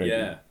kind of creepy.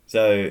 Yeah.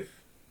 So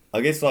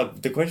I guess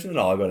like the question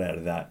that I got out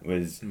of that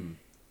was, Hmm.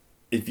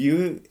 if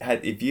you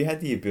had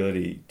the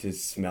ability to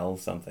smell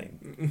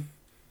something,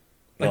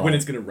 Like when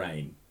it's gonna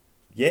rain.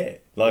 yeah,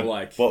 like,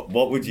 Like-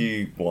 what would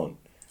you want?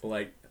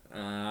 Like,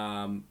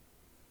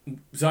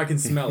 so I can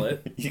smell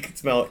it. You could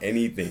smell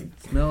anything.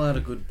 Smell out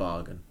a good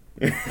bargain.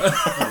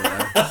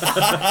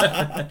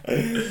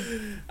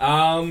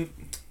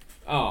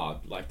 I'd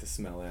like to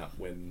smell out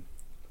when.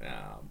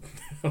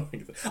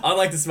 I'd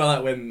like to smell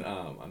out when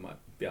I might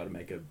be able to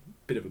make a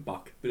bit of a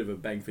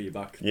bang for your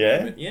buck.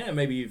 Yeah? Yeah,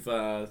 maybe if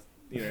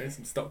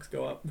some stocks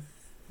go up.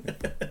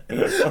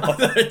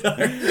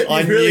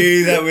 I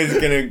knew that was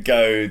gonna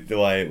go the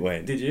way it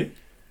went. Did you?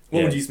 What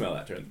Yeah. would you smell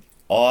at, Trent?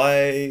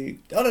 I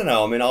don't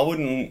know. I mean, I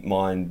wouldn't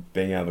mind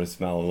being able to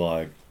smell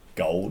like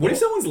gold. What or- if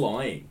someone's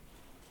lying?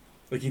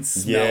 Like you can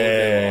smell if Yeah,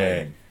 they're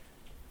lying.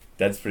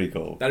 that's pretty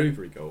cool. That'd be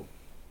pretty cool.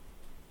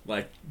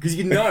 Like, because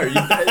you know,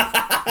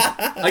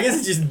 I guess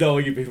it's just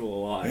knowing if people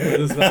are lying.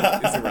 It's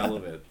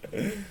irrelevant.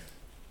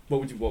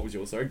 What was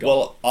yours? Sorry,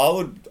 gold.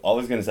 Well, I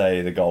was gonna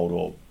say the gold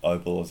or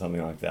opal or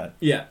something like that.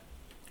 Yeah.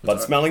 But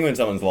smelling when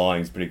someone's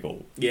lying is pretty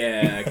cool.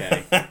 Yeah.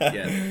 Okay.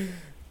 Yeah.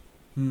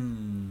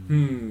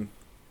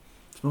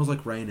 Smells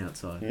like rain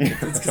outside.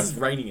 It's because it's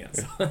raining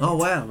outside. Oh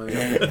wow, maybe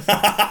not.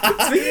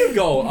 Speaking of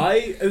gold,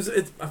 I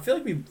feel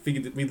like we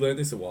learned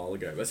this a while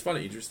ago. But it's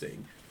funny,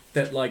 interesting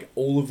that like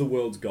all of the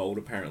world's gold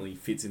apparently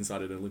fits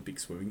inside an Olympic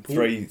swimming pool.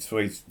 Three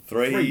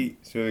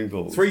swimming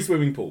pools. 3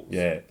 swimming pools.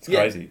 Yeah, it's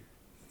crazy.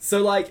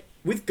 So like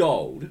with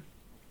gold,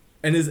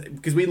 and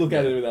because we look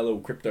at it with our little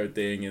crypto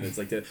thing, and it's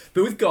like that.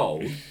 But with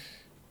gold,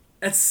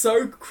 it's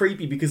so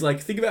creepy because like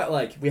think about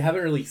like we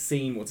haven't really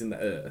seen what's in the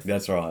earth.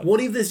 That's right.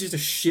 What if there's just a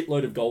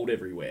shitload of gold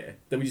everywhere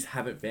that we just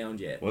haven't found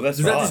yet? Well, that's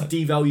Does right. that just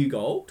devalue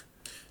gold?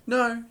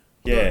 No.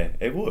 Yeah,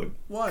 it would.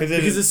 Why? Because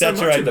Because it there's so much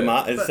saturate of the it.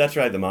 market.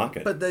 Saturate the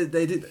market. But they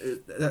did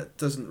that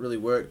doesn't really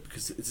work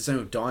because it's the same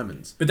with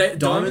diamonds. But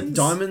diamonds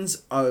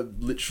diamonds are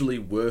literally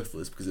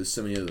worthless because there's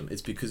so many of them.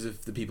 It's because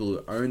of the people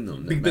who own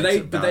them that But makes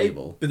it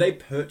valuable. they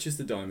purchase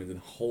the diamonds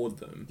and hoard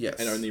them. Yes.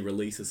 And only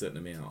release a certain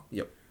amount.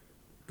 Yep.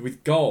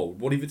 With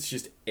gold, what if it's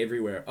just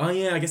everywhere? Oh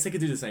yeah, I guess they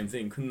could do the same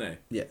thing, couldn't they?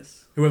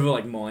 Yes. Whoever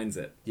like mines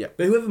it. Yep.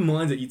 But whoever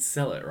mines it, you'd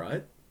sell it,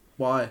 right?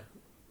 Why?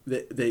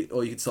 They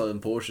or you could sell it in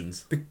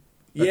portions.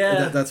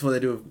 Yeah. That's what they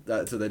do.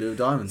 That's what they do with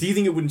diamonds. Do you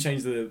think it wouldn't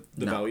change the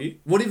No. value?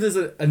 What if there's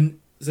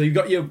so you've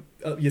got your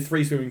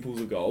 3 swimming pools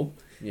of gold,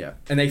 Yeah.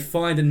 and they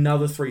find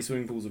another 3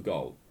 swimming pools of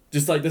gold,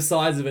 just like the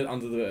size of it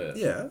under the earth.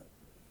 Yeah.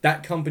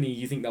 That company,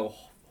 you think they'll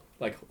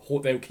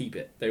they'll keep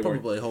it? They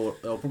won't.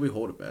 They'll probably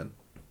hoard it, man.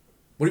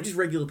 What if just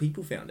regular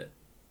people found it?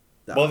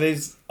 Well,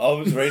 I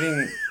was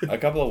reading a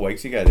couple of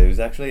weeks ago. There was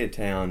actually a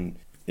town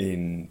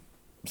in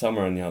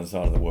somewhere on the other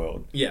side of the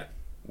world Yeah.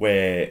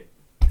 where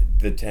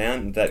the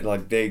town that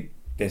like their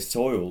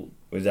soil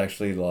was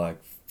actually like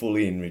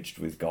fully enriched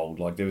with gold.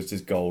 Like there was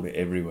just gold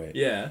everywhere.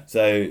 Yeah.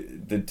 So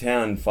the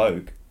town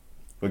folk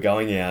were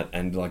going out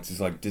and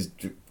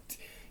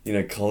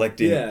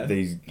collecting Yeah.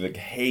 these like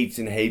heaps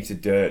and heaps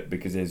of dirt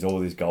because there's all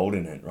this gold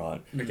in it,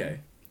 right? Okay.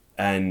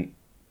 And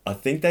I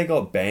think they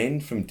got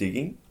banned from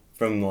digging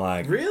from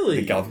like Really?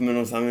 the government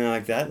or something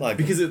like that. Like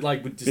Because it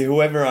like would just.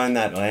 whoever owned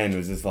that land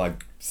was just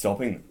like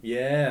stopping them.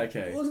 Yeah.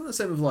 Okay. Wasn't the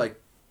same with like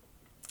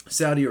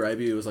Saudi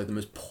Arabia was like the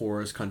most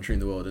poorest country in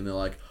the world, and they're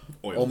like,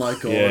 Oil. oh my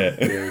god, Yeah.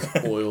 there's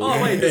oil.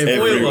 Oh, wait, there's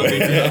oil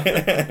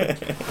Everywhere.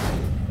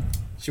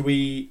 Should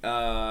we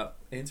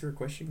answer a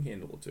question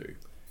candle or two?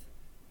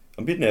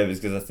 I'm a bit nervous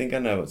because I think I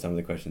know what some of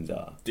the questions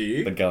are. Do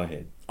you? But go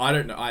ahead. I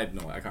don't know. I have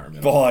no. I can't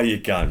remember. Oh,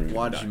 you can't remember.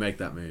 Why did you make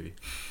that movie?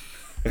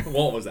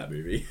 What was that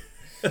movie?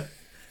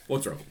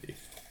 What's wrong with you?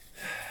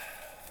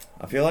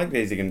 I feel like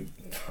these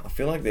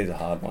are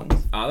hard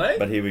ones. Are they?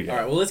 But here we go. All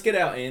right. Well, let's get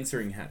our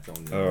answering hats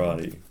on. then.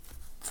 Alrighty.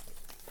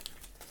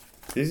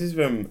 This is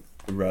from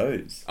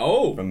Rose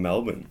Oh. from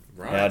Melbourne.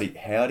 Right.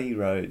 Howdy,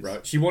 Rose.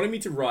 Right. She wanted me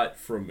to write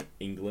from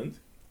England,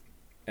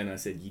 and I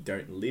said, "You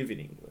don't live in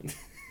England.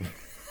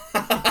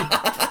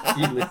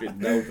 You live in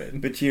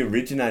Melbourne." But she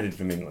originated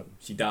from England,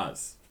 She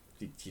does.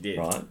 She did.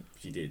 right?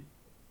 She did.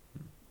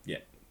 Yeah.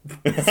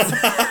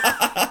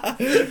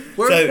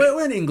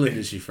 Where in England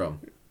is she from?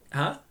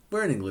 Huh?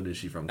 Where in England is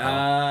she from?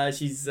 Carl?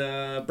 She's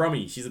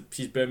Brummie.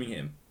 She's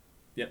Birmingham.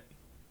 Yep.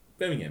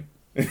 Birmingham.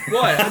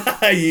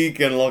 Why? You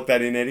can lock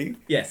that in, Eddie.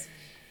 Yes.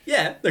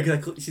 Yeah. No,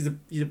 because she's a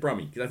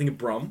Brummie. Because I think a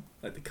Brum,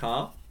 like the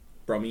car,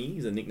 Brummie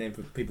is a nickname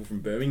for people from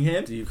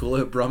Birmingham. Do you call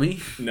her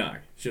Brummie? No.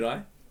 Should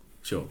I?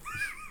 Sure.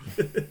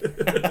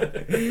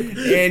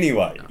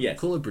 Anyway, Yes.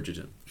 Call her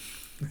Bridgerton.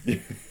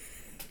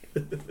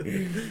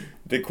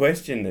 the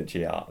question that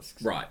she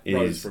asks Right. is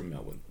Rose from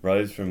Melbourne.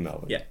 Rose from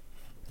Melbourne. Yeah.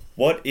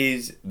 What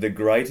is the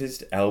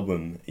greatest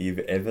album you've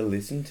ever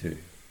listened to?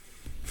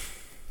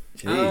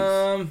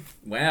 Jeez.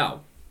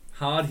 Wow.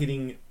 Hard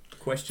hitting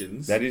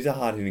questions. That is a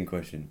hard-hitting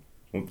question.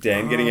 Well,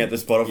 Dan getting out the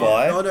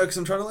Spotify. Oh no, because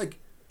I'm trying to like.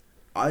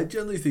 I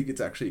generally think it's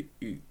actually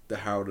the movie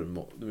Harold and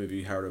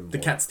Maude. The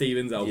Cat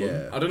Stevens album.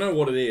 Yeah. I don't know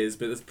what it is,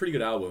 but it's a pretty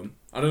good album.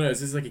 I don't know. It's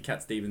just like a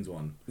Cat Stevens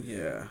one.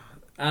 Yeah.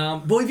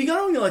 But if you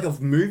go on like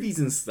of movies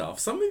and stuff,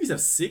 some movies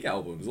have sick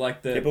albums.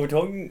 Like the Yeah, but we're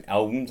talking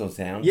albums or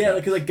soundtracks. yeah,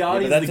 because like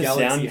Guardians but of the that's a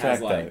Galaxy has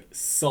soundtrack, like though.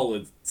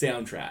 solid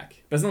soundtrack,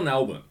 but it's not an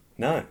album.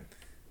 No.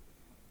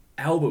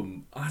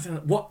 Album. I don't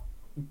know what.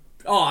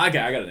 Oh, okay.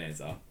 I got an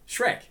answer.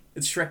 Shrek.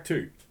 It's Shrek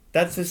 2.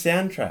 That's the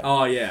soundtrack.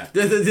 Oh yeah.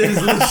 That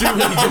is literally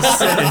what you just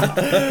said.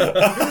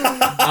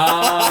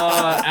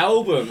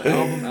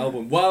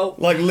 Album. Well,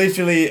 Like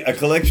literally a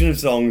collection of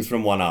songs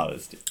from one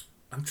artist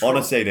I'm on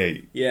a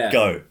CD. Yeah.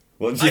 Go.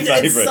 What's your It's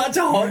favorite? such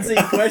a hot seat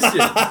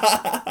question.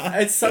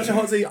 It's such a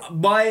hot seat.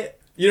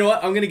 You know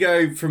what? I'm gonna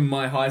go from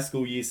my high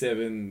school year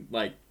 7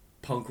 like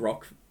punk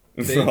rock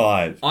thing.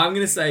 Right. I'm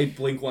gonna say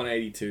Blink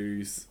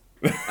 182's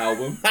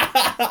album,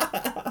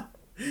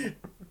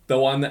 the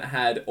one that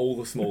had all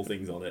the small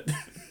things on it.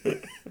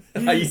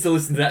 I used to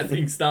listen to that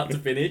thing start to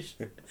finish.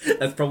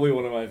 That's probably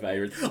one of my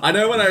favorites. I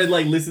know when I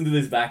like listen to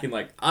this back and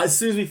like as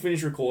soon as we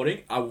finish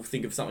recording, I will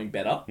think of something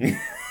better.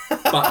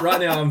 But right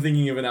now I'm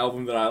thinking of an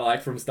album that I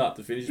like from start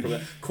to finish.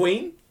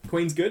 Queen.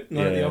 Queen's good.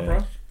 Night at the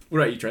Opera. What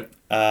about you, Trent?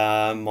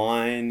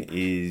 Mine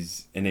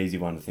is an easy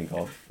one to think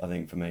of. I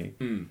think for me,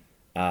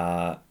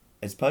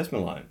 it's Post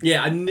Malone.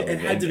 Yeah, it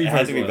had to be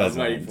Post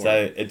Malone.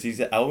 So it's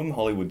his album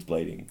Hollywood's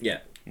Bleeding. Yeah.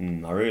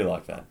 I really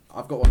like that.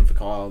 I've got one for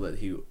Kyle that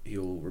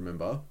he'll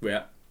remember.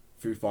 Yeah.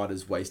 Foo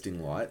Fighters'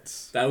 Wasting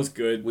Lights. That was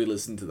good. We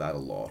listened to that a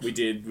lot. We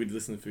did. We'd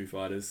listen to Foo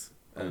Fighters.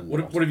 A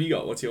What lot. have you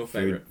got? What's your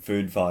favourite?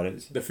 Food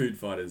Fighters. The Food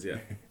Fighters, yeah. Do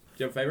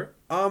you have a favourite?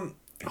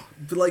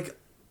 But like,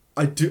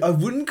 I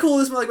wouldn't call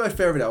this my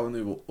favorite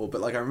album,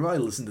 but like I remember I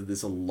listened to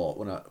this a lot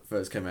when it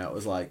first came out. It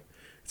was like,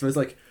 it's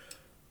like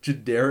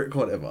generic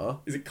whatever.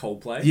 Is it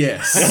Coldplay?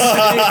 Yes. Is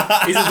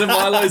it the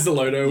Milo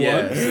Zoloto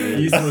Yes, one? it is.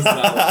 You used to listen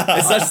to that one.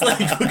 It's such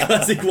like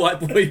classic white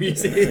boy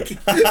music.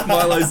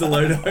 Milo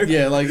Zoloto.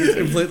 Yeah, like it's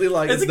completely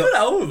like It's a good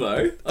album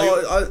though.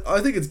 Like,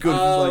 I think it's good.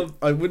 'Cause, like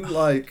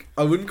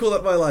I wouldn't call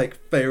that my like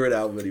favorite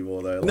album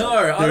anymore though. Like, no,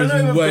 I don't know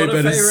if I've way got a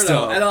better favourite stuff.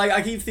 album. And like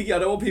I keep thinking I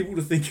don't want people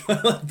to think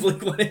I like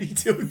Blink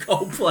 182 and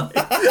Coldplay.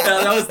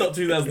 I know it's not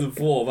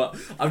 2004, but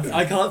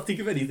I can't think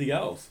of anything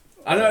else.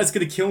 I know it's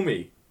gonna kill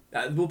me.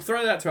 We'll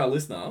throw that out to our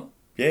listener.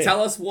 Yeah.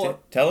 Tell us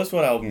what. Tell us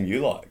what album you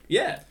like.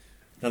 Yeah.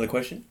 Another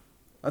question?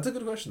 That's a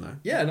good question though.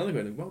 Yeah, another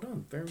good one. Well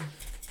done. Very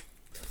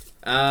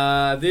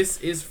this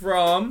is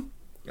from...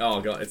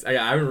 Oh, God. I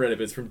haven't read it,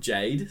 but it's from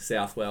Jade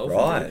Southwell.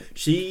 Right.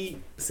 She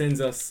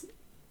sends us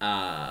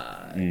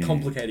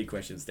complicated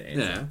questions to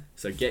answer. Yeah.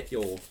 So get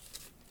your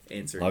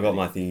answer. I got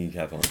my thinking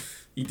cap on.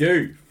 You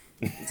do.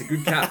 It's a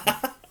good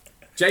cap.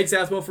 Jade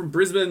Southwell from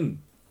Brisbane.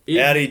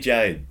 Howdy,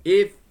 Jade.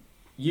 If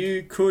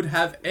you could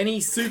have any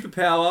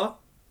superpower,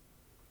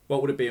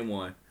 what would it be and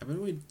why?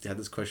 Haven't we had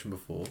this question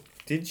before?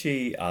 Did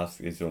she ask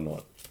this or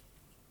not?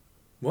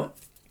 What?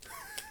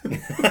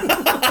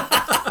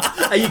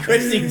 Are you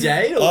questioning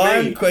Jade or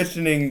I'm me?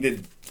 questioning the...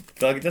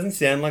 Like, it doesn't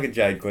sound like a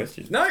Jade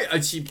question. No,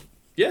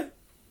 yeah.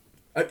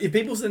 If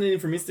people send it in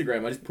from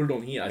Instagram, I just put it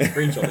on here. I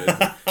screenshot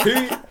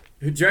it.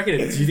 Who do you reckon?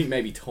 Do you think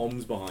maybe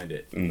Tom's behind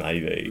it?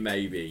 Maybe.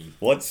 Maybe.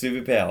 What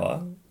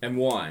superpower And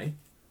why?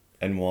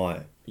 and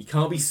why? You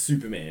can't be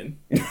Superman.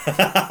 You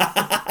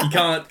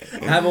can't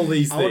have all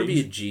these things. I want to be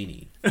a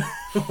genie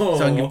Oh,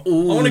 so I can give I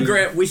want to all-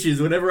 grant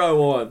wishes whenever I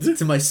want.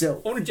 to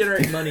myself. I want to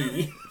generate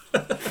money.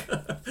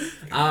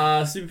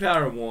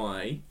 Superpower and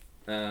why?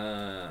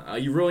 Are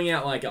you ruling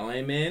out like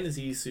Iron Man? Is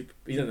he super?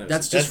 You don't know.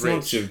 That's That's just not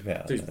rich.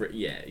 superpower. So he's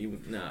yeah.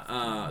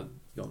 No.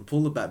 Go on,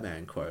 pull the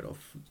Batman quote off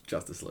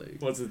Justice League.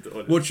 What's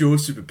it? What's your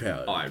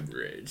superpower? I'm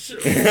rich.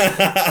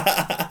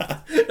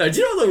 No, do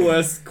you know what the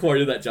worst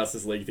quote of that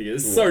Justice League thing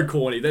is? It's so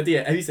corny. Have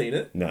you seen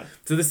it? No.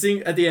 So the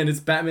thing at the end, it's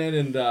Batman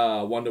and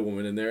Wonder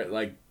Woman, and they're at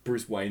like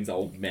Bruce Wayne's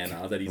old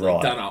manor that he's like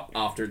Right. done up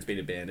after it's been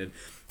abandoned.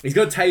 He's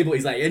got a table.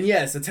 He's like, and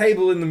yes, a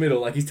table in the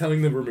middle. Like he's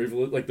telling them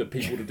removal, like the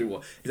people to do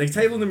what. He's like,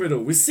 table in the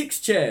middle with 6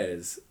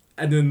 chairs.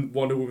 And then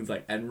Wonder Woman's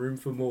like, and room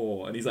for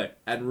more. And he's like,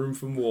 and room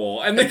for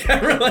more. And the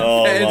camera like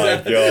Oh pans my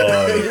out. He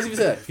god. doesn't even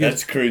say that. He goes,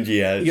 That's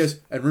cringy as. he goes,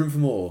 and room for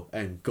more,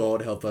 and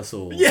God help us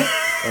all. Yeah.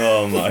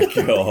 Oh my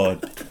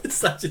god. It's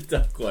such a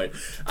tough quote.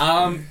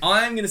 I'm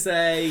gonna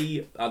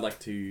say I'd like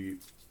to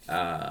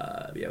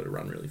be able to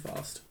run really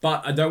fast,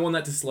 but I don't want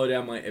that to slow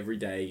down my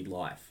everyday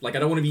life. Like I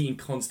don't want to be in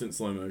constant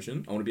slow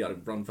motion. I want to be able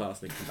to run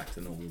fast and come back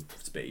to normal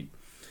speed.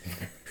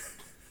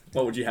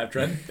 What would you have,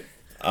 Trent?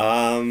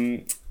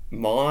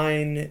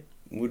 Mine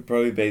would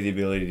probably be the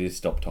ability to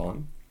stop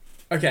time.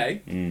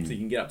 Okay, so you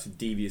can get up to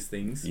devious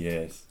things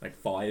Yes. like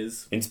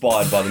fires.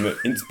 Inspired by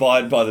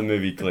the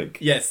movie Click.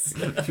 Yes.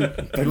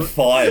 But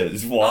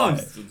fires, I'm why?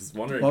 just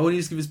wondering. Why wouldn't he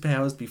just give his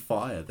powers be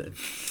fire then?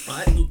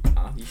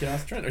 You should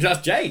ask Trent. Or just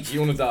ask Jade.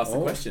 You wanted to ask the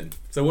Oh. question.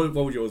 So what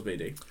would yours be,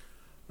 D?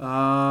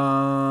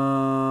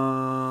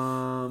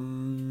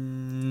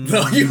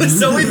 No, you were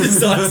so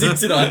indecisive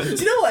tonight. Do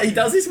you know what? He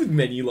does this with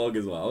menu log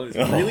as well. It's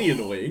really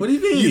annoying. What do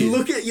you mean? You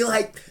look at, you're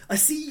like, I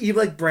see you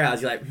like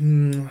browse. You're like,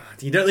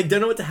 you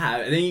don't know what to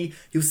have, and then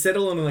he'll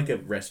settle on like a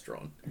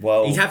restaurant.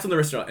 Well, He taps on the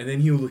restaurant, and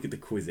then he'll look at the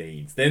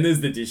cuisines. Then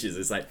there's the dishes.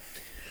 It's like,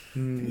 Oh,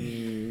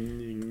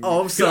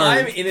 I'm so sorry.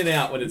 I'm in and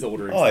out when it's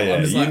ordering. oh stuff. yeah,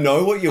 I'm just you like,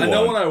 know what you I want.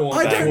 know what I want.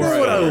 I don't before know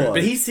what I order it. want.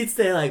 But he sits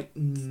there like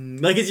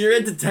it's your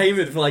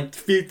entertainment for like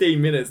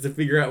 15 minutes to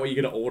figure out what you're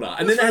gonna order,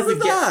 and then it has to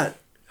What's get. that?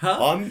 Huh?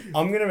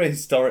 I'm gonna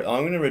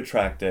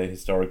retract a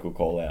historical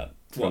call out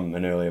from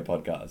an earlier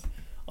podcast.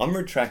 I'm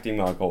retracting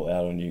my call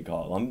out on you,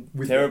 Kyle. I'm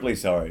terribly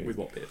sorry. With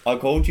what bit? I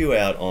called you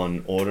out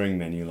on ordering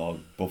menu log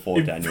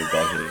before Daniel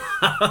got here.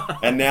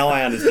 And now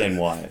I understand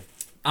why.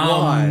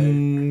 Why?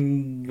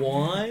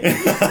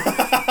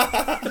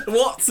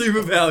 What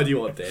superpower do you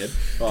want, Dan?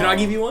 Can I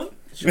give you one?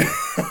 Sure.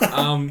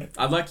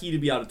 I'd like you to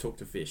be able to talk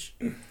to fish.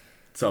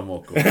 So I'm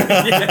awkward. But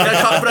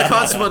I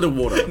can't swim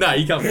underwater. No,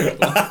 you can't.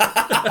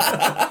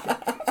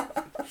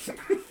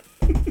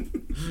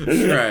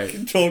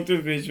 Great. Talk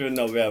to fish and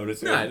not be able to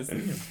swim. No,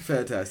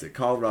 Fantastic.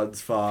 Kyle runs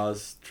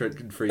fast, Trent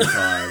can free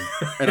time,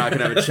 and I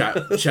can have a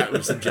chat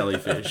with some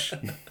jellyfish.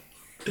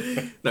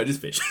 no, just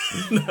fish.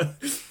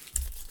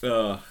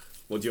 Well,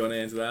 do you want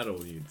to answer that,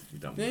 or are you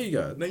done? There you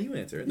go. No, you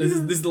answer it. This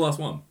is the last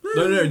one.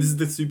 No, this is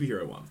the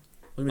superhero one.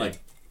 What do you mean?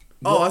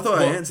 I thought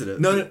I answered it.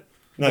 No.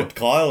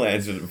 Kyle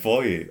answered it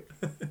for you.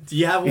 Do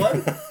you have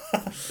one? All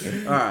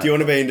right. Do you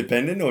want to be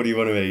independent or do you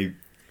want to be?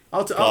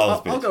 I'll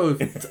go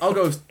with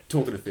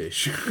talking to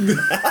fish.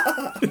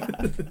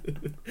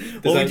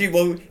 What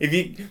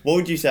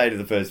would you say to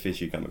the first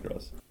fish you come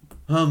across?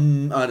 I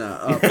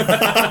know.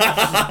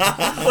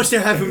 What's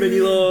there have for mini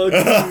log?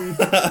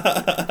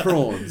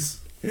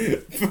 Prawns.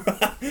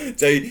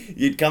 So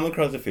you'd come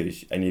across a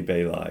fish and you'd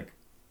be like,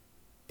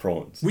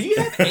 prawns. Would you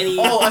have any?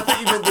 Oh, I thought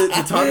you meant the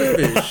type of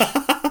fish.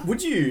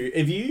 Would you,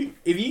 if you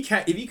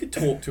could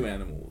talk to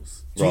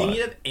animals, do you need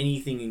to have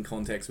anything in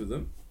context with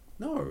them?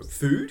 No.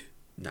 Food?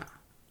 Nah.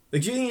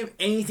 Like, do you think you have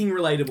anything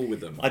relatable with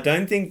them? I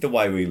don't think the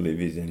way we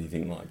live is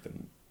anything like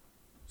them.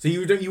 So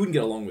you wouldn't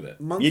get along with it?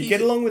 You'd get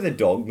along with a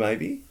dog,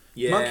 maybe.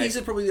 Yeah. Monkeys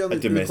are probably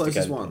the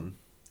closest one.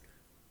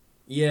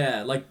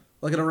 Yeah, like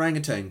an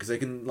orangutan, because they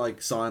can,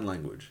 like, sign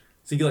language.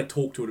 So you can, like,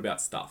 talk to it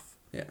about stuff.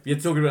 Yeah. You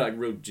have to talk about, like,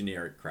 real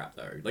generic crap,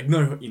 though. Like,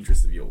 no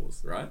interest of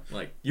yours, right?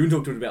 Like, you wouldn't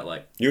talk to it about,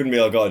 like... You wouldn't be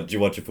like, oh, did you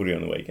watch a footy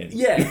on the weekend?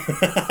 Yeah.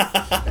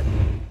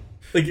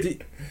 Like,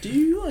 do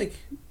you, like,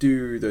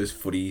 do those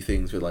footy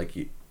things where, like,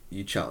 you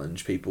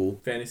challenge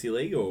people? Fantasy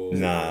League, or...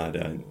 Nah, I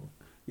don't.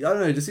 Yeah, I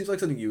don't know. It just seems like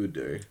something you would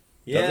do.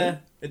 Yeah,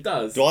 it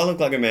does. Do I look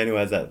like a man who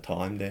has that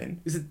time, Dan?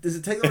 Does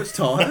it take that much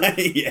time?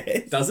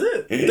 Yes. Does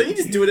it? Don't you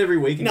just do it every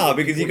week? No,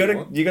 because you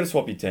gotta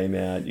swap your team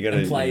out. You gotta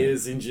and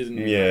players injured. And,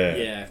 yeah.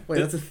 Yeah. Wait,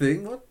 that's a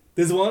thing? What?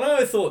 There's one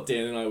I thought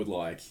Dan and I would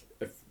like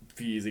a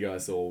few years ago I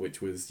saw,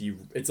 which was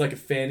it's like a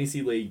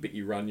fantasy league, but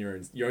you own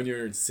your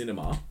own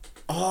cinema.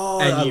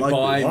 Oh, and you like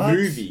buy what?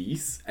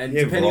 movies, and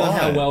depending on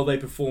how well they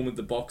perform at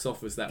the box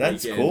office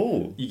That's weekend,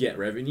 cool. you get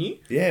revenue.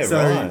 Yeah, so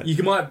right.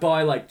 you might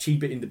buy like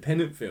cheaper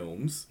independent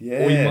films,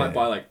 Yeah. or you might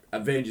buy like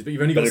Avengers, but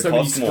you've only got But it so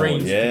many costs more,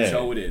 screens you yeah. can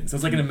show it in. So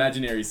it's like an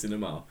imaginary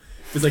cinema.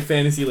 It's like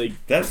Fantasy League.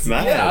 That's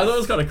mad. Yeah, I thought it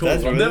was kind of cool.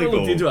 That's I've really never looked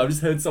cool. into it. I've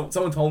just heard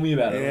someone told me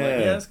about it. I'm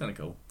like, yeah, that's kind of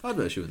cool. I'd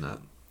bet you in that.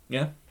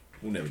 Yeah,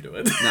 we'll never do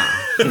it.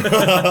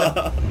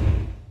 Nah.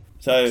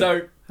 So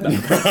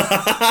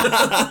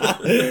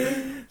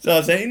So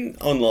I've seen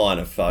online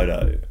a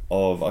photo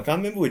of, I can't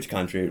remember which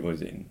country it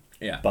was in,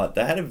 yeah, but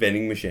they had a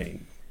vending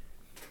machine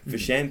for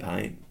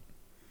champagne.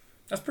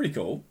 that's pretty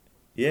cool.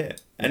 Yeah,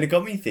 and it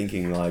got me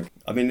thinking, like,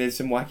 I mean, there's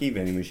some wacky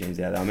vending machines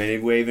out there. I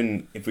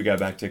mean, if we go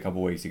back to a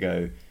couple of weeks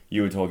ago,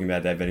 you were talking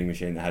about that vending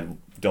machine that had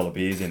dollar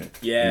beers in it.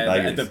 Yeah,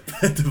 in at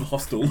Vegas. the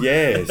hostel.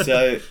 Yeah,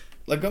 so,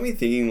 like, got me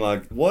thinking,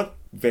 like, what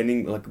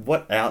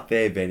out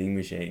there vending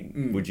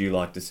machine would you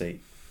like to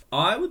see?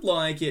 I would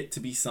like it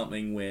to be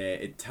something where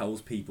it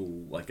tells people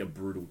like a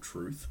brutal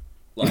truth.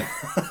 Like,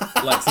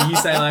 so you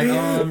say like,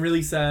 oh, I'm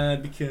really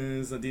sad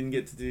because I didn't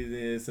get to do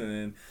this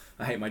and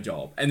I hate my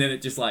job. And then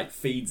it just like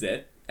feeds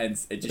it and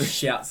it just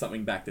shouts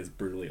something back that's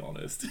brutally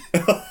honest.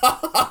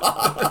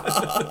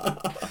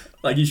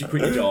 Like, you should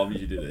quit your job, you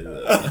should do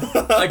this.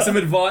 Like some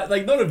advice,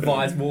 like not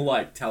advice, more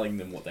like telling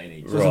them what they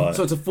need. Right.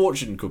 So it's a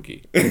fortune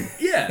cookie.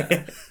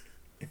 Yeah.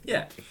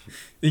 Yeah.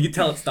 You can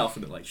tell it stuff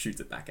and it like shoots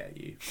it back at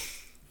you.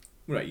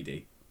 What about you,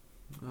 D?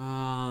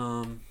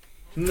 No.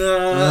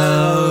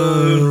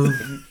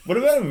 What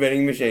about a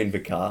vending machine for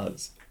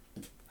cars?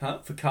 Huh?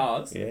 For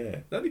cars? Yeah.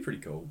 That'd be pretty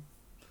cool.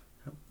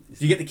 Do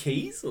you get the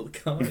keys or the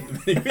car?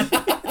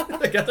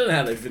 Like, I don't know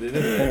how they fit in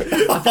it.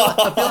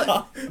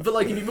 But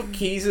like, if you put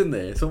keys in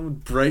there, someone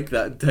would break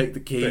that and take the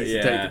keys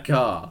and take the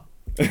car.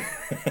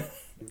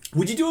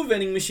 Would you do a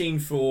vending machine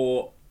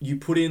for, you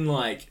put in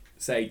like,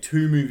 say,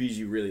 2 movies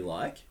you really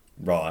like?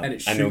 Right. And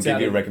it shoots it'll give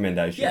out you a a-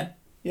 recommendation. Yeah.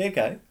 Yeah,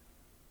 okay.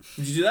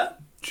 Would you do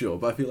that? Sure,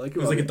 but I feel like It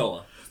was like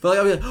 $1. But like,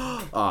 I'll be like,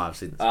 oh, I've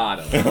seen this. I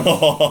don't know.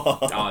 Oh,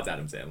 it's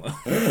Adam Sandler.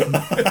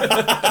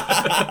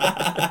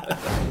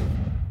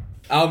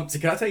 So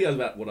can I tell you guys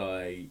about what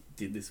I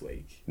did this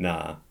week?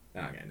 Nah.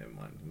 Okay, never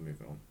mind. We'll move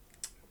on.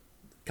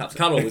 Cut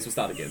all this. We'll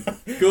start again.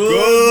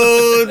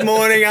 Good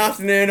morning,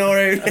 afternoon,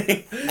 or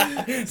evening.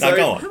 So,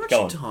 go on. How Go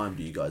on. much time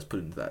do you guys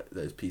put into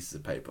those pieces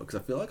of paper? Because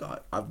I feel like I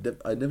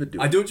never do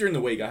it. I do it during the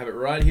week. I have it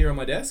right here on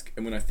my desk,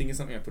 and when I think of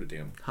something, I put it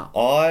down.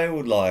 I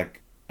would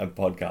like a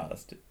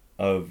podcast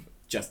of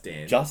Just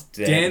Dan.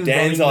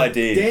 Dan's running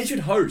ideas. Dan should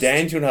host.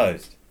 Dan should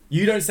host.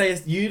 You don't say.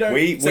 You don't.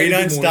 We say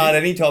don't good start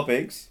morning. any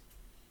topics.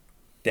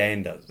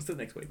 Dan does. Let's do it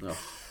next week. Oh.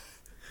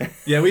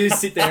 Yeah, we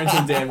just sit there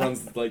until Dan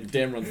runs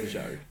the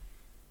show.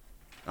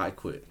 I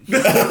quit.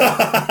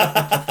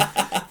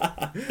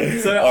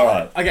 So All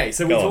right. Okay,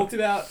 so we Go on. talked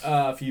about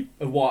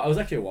a while. It was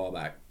actually a while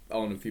back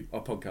on a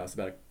podcast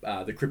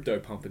about the crypto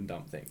pump and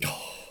dump thing.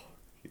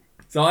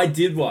 So I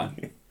did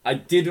one. I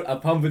did a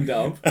pump and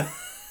dump.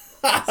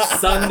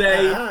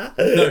 Monday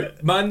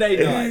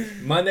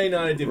night. Monday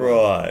night I did one.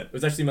 Right. It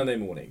was actually Monday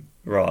morning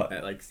Right.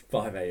 at like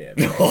 5 a.m.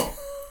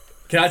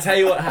 Can I tell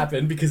you what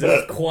happened? Because it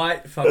was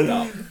quite fucked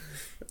up.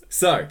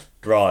 So,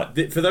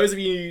 Right. for those of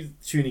you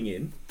tuning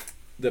in,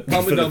 the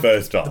pump For and the dump,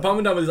 first time. the pump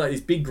and dump is like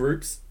these big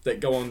groups that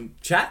go on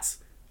chats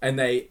and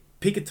they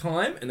pick a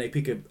time and they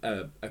pick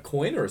a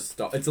coin or a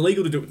stock. It's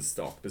illegal to do it with a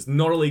stock. It's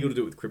not illegal to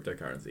do it with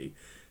cryptocurrency.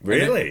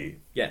 Really?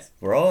 Yes.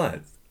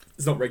 Right.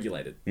 It's not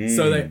regulated.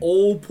 So they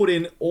all put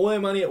in all their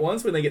money at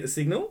once when they get the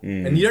signal,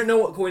 and you don't know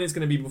what coin it's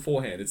going to be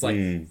beforehand. It's like,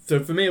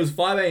 so for me, it was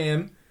 5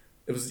 a.m.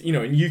 It was,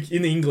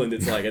 in England,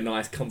 it's like a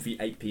nice, comfy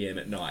 8 p.m.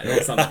 at night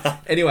or something.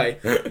 Anyway,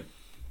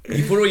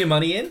 you put all your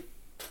money in,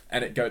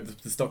 and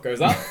the stock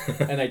goes up,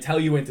 and they tell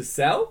you when to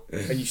sell.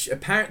 And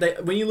apparently,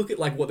 when you look at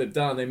like what they've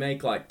done, they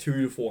make like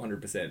 200 to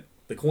 400%.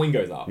 The coin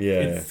goes up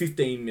in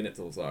 15 minutes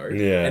or so,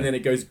 and then it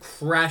goes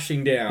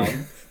crashing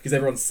down because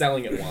everyone's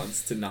selling at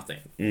once to nothing.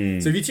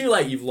 So if you're too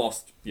late, you've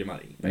lost your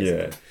money,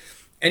 basically. Yeah.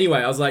 Anyway,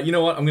 I was like, you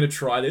know what? I'm going to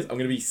try this. I'm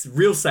going to be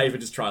real safe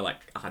and just try like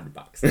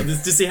 $100.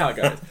 Just see how it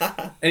goes.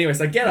 Anyway,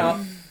 so I get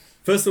up.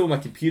 First of all, my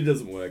computer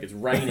doesn't work. It's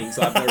raining,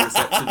 so I have no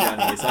reception down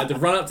here. So I had to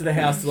run up to the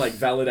house to like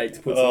validate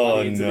to put some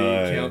money into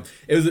the account.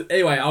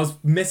 Anyway, I was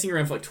messing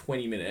around for like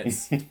 20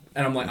 minutes, and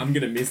I'm like, I'm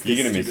gonna miss this. You're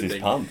gonna miss stupid this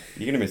thing. pump.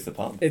 You're gonna miss the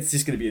pump. It's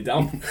just gonna be a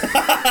dump.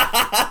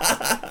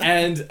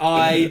 And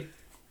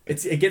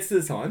it gets to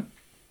the time,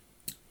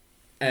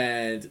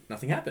 and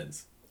nothing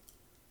happens.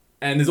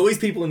 And there's always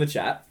people in the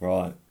chat.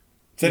 Right.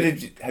 So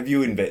have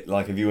you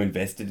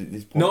invested at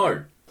this point?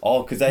 No.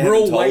 Oh, because they We're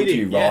haven't all told waiting.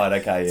 you. Yeah. Right.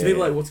 Okay. So Yeah.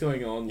 people are like, what's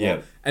going on?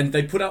 Yeah. And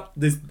they put up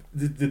the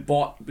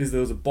bot, because there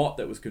was a bot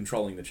that was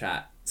controlling the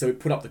chat. So it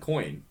put up the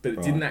coin, but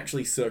it didn't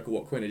actually circle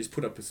what coin. It just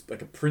put up a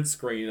print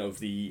screen of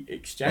the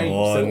exchange.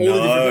 Oh, so all the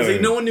different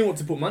coins. No one knew what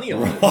to put money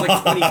on. It was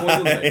like 20 coins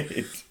on there.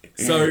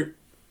 So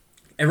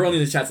everyone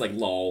in the chat's like,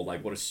 lol,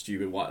 like what a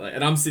stupid what. Like,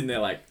 and I'm sitting there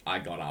like, I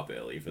got up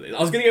early for this. I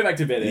was going to go back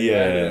to bed anyway.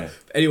 Yeah.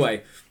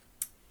 Anyway,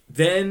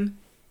 then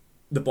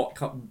the bot,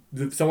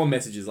 someone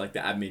messages, like the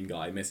admin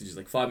guy messages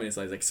like 5 minutes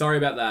later, he's like, sorry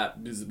about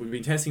that. We've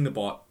been testing the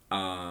bot.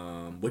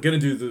 We're going to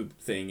do the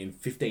thing in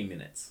 15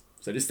 minutes.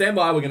 So just stand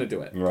by, we're going to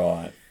do it.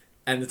 Right.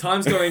 And the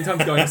time's going.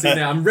 So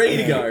now I'm ready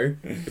to go.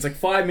 It's like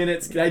 5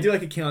 minutes. They do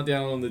like a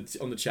countdown on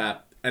the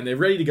chat, and they're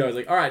ready to go. It's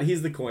like, all right,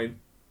 here's the coin.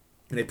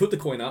 And they put the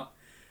coin up,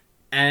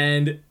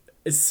 and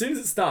as soon as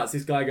it starts,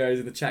 this guy goes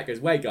in the chat, goes,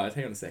 wait guys,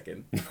 hang on a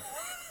second.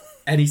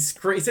 And he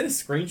sent a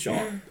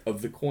screenshot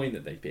of the coin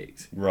that they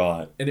picked.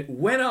 Right. And it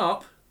went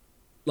up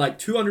like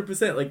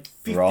 200%, like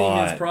 15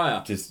 minutes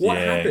prior. What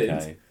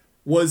happened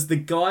was the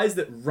guys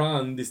that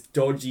run this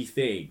dodgy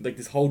thing, like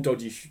this whole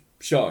dodgy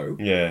show,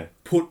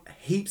 put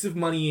heaps of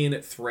money in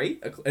at 3.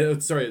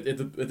 Sorry, at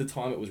the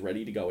time it was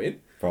ready to go in.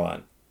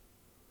 Right.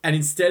 And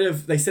instead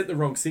of, they sent the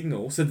wrong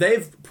signal, so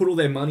they've put all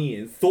their money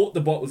in, thought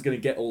the bot was going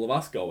to get all of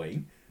us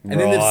going. And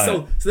then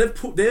they've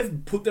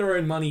put their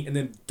own money and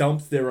then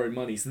dumped their own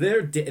money. So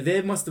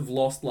they must have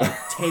lost like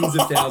tens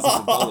of thousands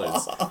of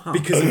dollars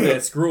because of their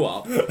screw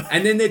up.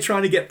 And then they're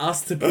trying to get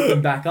us to put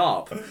them back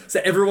up. So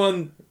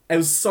everyone, it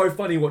was so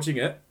funny watching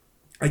it.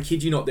 I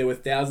kid you not, there were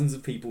thousands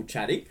of people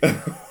chatting.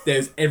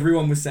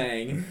 Everyone was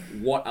saying,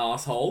 what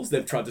assholes,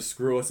 they've tried to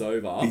screw us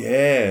over.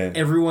 Yeah.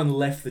 Everyone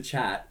left the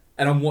chat.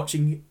 And I'm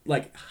watching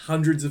like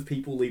hundreds of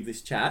people leave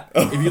this chat.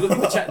 If you look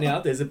at the chat now,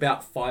 there's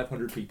about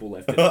 500 people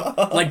left in it.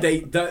 Like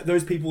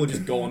those people are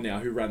just gone now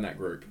who ran that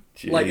group.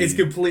 Jeez. Like it's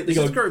completely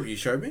This gone. group you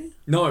showed me?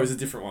 No, it was a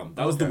different one.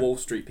 That was the Wall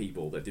Street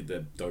people that did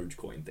the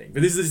Dogecoin thing.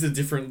 But this is just a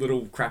different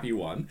little crappy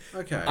one.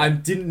 Okay.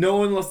 No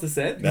one lost a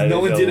cent. That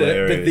No is one did it. But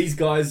hilarious. these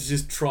guys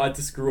just tried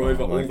to screw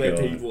over my all their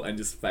God. people and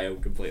just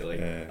failed completely.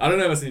 Yeah. I don't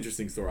know if it's an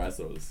interesting story. I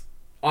thought it was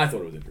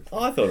interesting.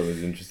 I thought it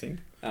was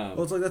interesting.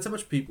 Well, it's like that's how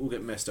much people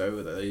get messed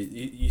over though.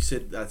 You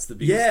said that's the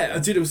biggest. Yeah,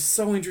 dude, it was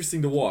so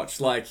interesting to watch.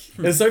 Like,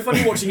 it was so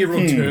funny watching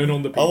everyone turn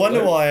on the people. I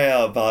wonder though. why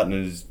our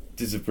partners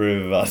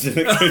disapprove of us in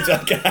the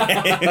crypto game.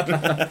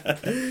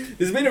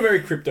 There's been a very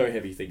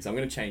crypto-heavy thing, so I'm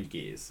going to change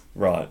gears.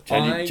 Right.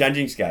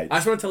 Changing skates. I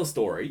just want to tell a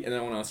story, and then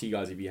I want to ask you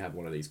guys if you have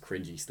one of these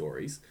cringy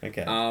stories.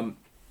 Okay.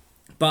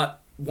 But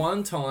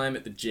one time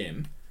at the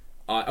gym,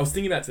 I was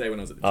thinking about today when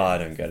I was at the gym. I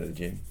don't go to the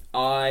gym.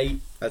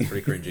 That's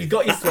pretty cringy. You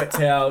got your sweat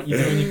towel,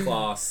 you're doing your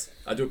class.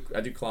 I do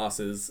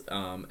classes,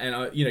 and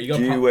you got.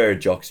 Do you wear a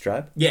jock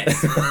strap?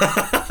 Yes.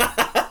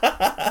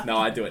 No,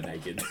 I do it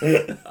naked.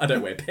 I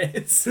don't wear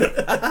pants.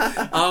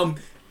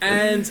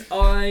 And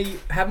I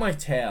had my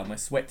towel, my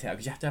sweat towel,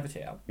 because you have to have a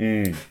towel.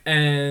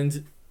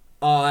 And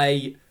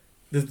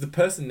the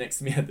person next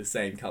to me had the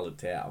same coloured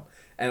towel.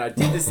 And I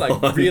did this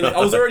like really, I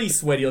was already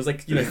sweaty. I was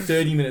like,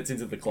 30 minutes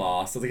into the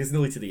class. I was like, it's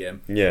nearly to the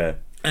end. Yeah.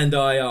 And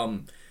I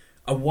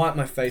wiped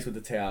my face with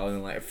the towel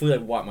and like I fully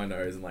wiped my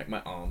nose and like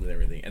my arms and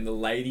everything. And the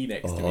lady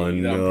next to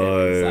me that I'm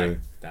paired with was like,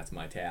 that's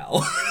my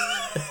towel.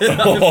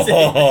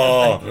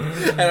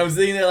 And I'm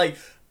sitting there like,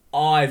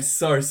 oh, I'm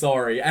so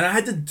sorry. And I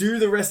had to do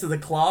the rest of the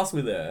class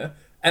with her.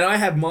 And I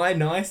had my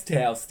nice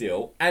towel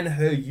still and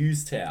her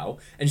used towel.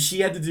 And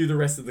she had to do the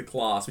rest of the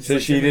class. Which So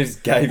is she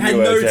just gave had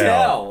you no a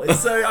towel. And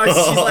so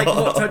she's like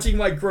not touching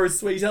my gross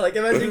sweaty towel. Like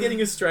imagine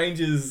getting a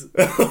stranger's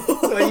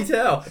sweaty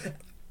towel.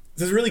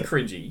 So it's really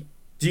cringy.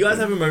 Do you guys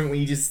have a moment when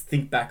you just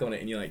think back on it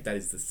and you're like, that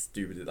is the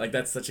stupidest, like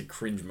that's such a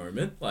cringe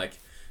moment? Like,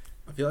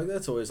 I feel like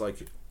that's always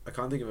like, I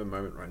can't think of a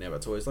moment right now, but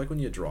it's always like when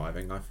you're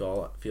driving. I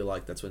feel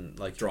like that's when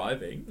like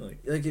driving,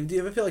 like do you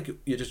ever feel like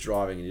you're just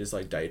driving and you're just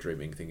like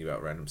daydreaming, thinking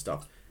about random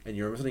stuff, and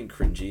you remember something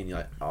cringy and you're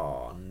like,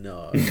 oh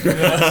no.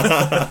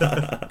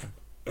 I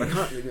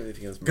can't think of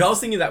anything else. I was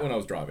thinking that when I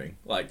was driving,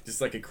 like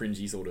just like a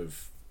cringy sort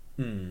of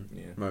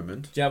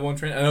moment. Do you have one,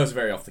 Trent? I know it's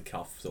very off the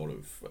cuff, sort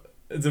of.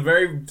 It's a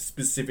very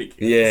specific.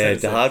 Yeah,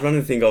 it's a hard one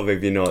to think of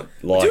if you're not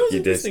like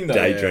you're just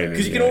daydreaming.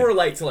 Because you can all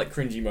relate to like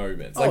cringy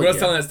moments. Like when I was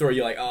telling that story,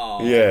 you're like,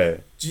 oh. Yeah.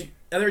 Do you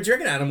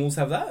reckon animals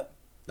have that?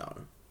 No.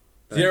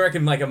 Do you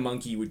reckon like a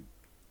monkey would?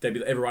 They'd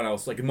be everyone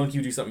else. Like a monkey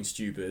would do something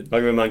stupid.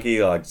 Like a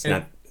monkey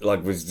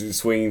was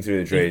swinging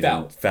through the trees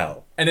and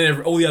fell. And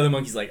then all the other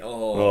monkeys like,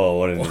 oh,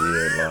 what an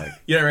idiot! Like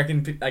you don't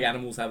reckon like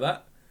animals have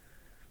that?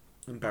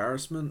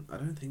 Embarrassment? I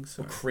don't think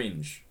so. Or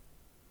cringe?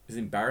 Is it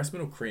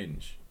embarrassment or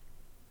cringe?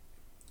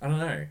 I don't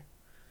know.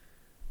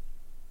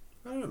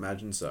 I don't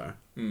imagine so.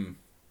 I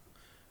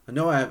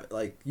know I have,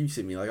 like, you've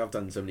seen me, like, I've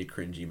done so many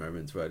cringy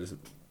moments where I just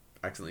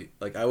accidentally,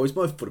 like, I always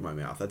both put in my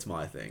mouth. That's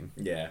my thing.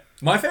 Yeah.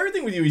 My favourite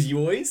thing with you is you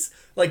always,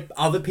 like,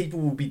 other people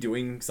will be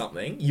doing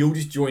something. You'll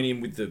just join in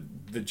with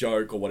the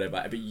joke or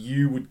whatever, but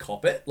you would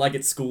cop it, like,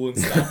 at school and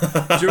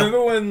stuff. Do you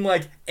remember when,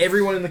 like,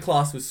 everyone in the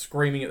class was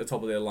screaming at the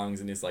top of their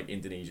lungs in this, like,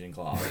 Indonesian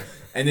class?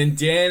 And then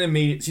Dan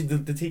immediately,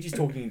 the teacher's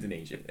talking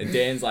Indonesian, and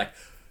Dan's like,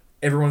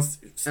 everyone's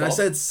stopped. And I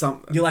said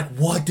something. You're like,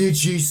 what did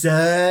she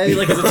say?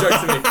 Like, as a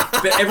joke to me.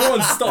 But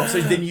everyone stopped,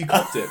 so then you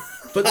copped it.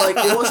 But, like,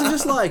 it wasn't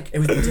just, like... It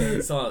was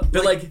dead silent.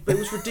 But, like... But it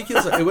was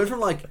ridiculous. Like, it went from,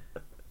 like...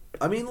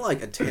 I mean,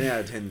 like, a 10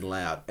 out of 10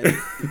 loud. And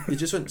it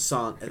just went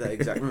silent at that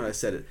exact moment I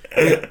said it.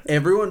 And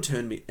everyone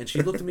turned me, and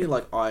she looked at me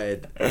like I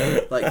had,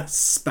 like,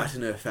 spat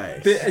in her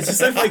face. But it's just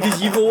so funny,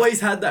 because you've always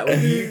had that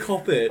when you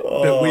cop it,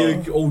 but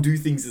we all do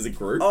things as a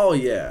group. Oh,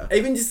 yeah.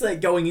 Even just,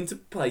 like, going into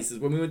places,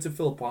 when we went to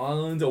Phillip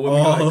Island, or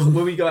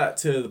when we go out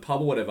to the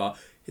pub or whatever,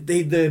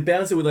 the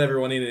bouncer would let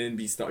everyone in and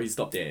he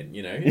stopped in,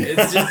 you know?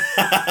 It's just...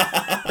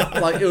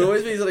 Like, it would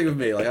always be something with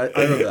me. Like,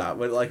 I remember that.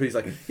 When he's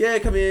like, yeah,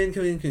 come in.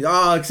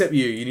 Ah, except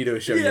you. You need to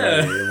show your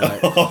ID. Like,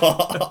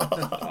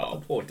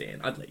 oh, poor Dan.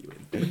 I'd let you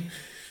in.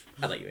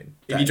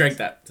 If you drank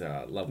that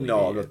lovely beer.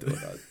 No, I'm not doing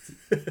that.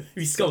 If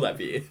you sculled that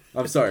beer.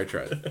 I'm sorry,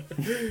 Trent.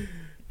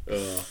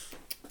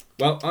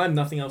 Well, I have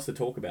nothing else to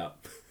talk about.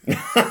 I've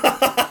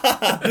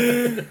got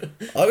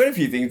a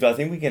few things, but I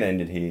think we can end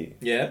it here.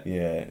 Yeah?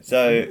 Yeah.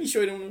 So, you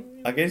sure you don't...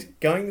 I guess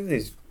going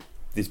to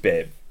this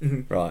Bev,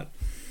 right?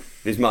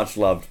 This much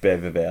loved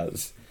Bev of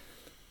ours.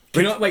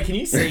 Can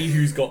you see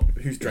who's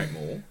drank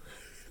more?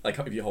 Like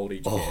if you hold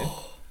each can.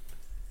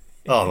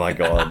 Oh my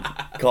god.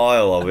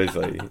 Kyle,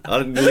 obviously. I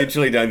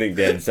literally don't think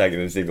Dan's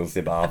taking a single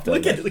sip after.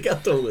 Look how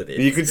tall it is.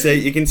 You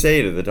can see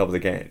it at the top of the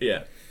can.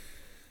 Yeah.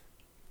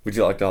 Would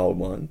you like to hold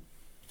one?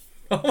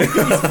 He's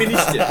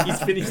finished it.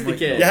 He's finished the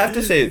can. You have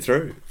to see it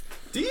through.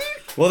 Do you?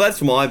 Well,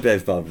 that's my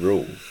Bev Bub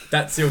rule.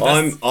 That's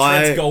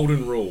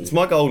golden rule. It's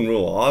my golden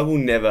rule. I will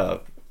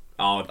never...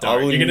 Oh,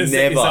 don't. You're going to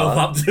set yourself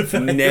up to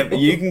fail. Never.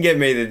 You can get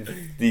me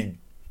the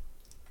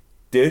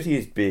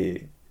dirtiest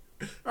beer,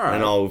 right.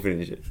 and I will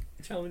finish it.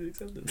 Challenge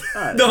accepted.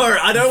 Right. No,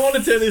 I don't want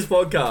to turn this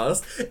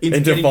podcast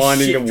into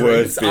finding shit the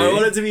worst drinks. beer. I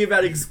want it to be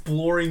about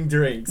exploring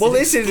drinks. Well,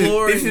 this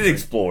is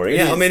exploring.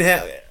 Yeah, I mean,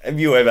 have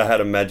you ever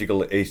had a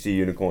magical Easter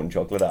unicorn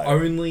chocolate ale?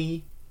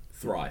 Only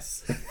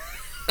thrice.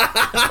 No,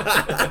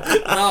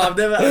 I've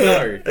never.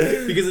 No,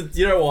 because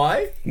you know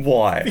why?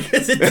 Why?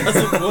 Because it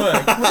doesn't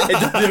work.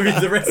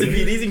 The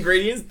recipe, these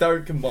ingredients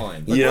don't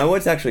combine. You know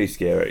what's actually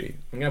scary?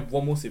 I'm gonna have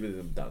one more sip of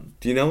them done.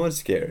 Do you know what's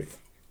scary?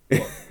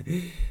 What?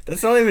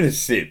 That's not even a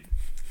sip.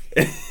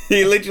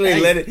 You literally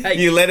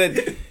you let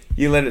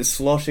it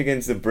slosh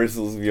against the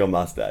bristles of your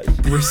mustache.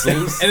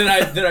 Bristles, and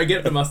then I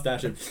get the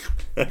mustache. And...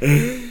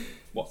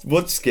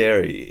 What's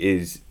scary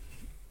is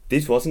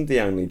this wasn't the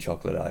only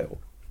chocolate ale.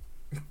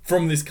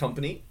 From this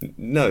company?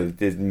 No,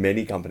 there's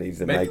many companies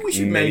that make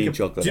many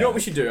chocolate. Do you know what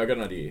we should do? I got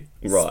an idea.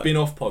 Right.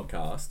 Spin-off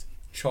podcast,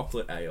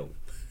 Chocolate Ale.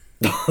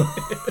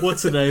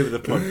 What's the name of the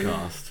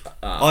podcast?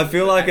 I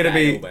feel like it'd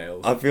be.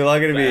 I feel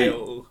like it'd be.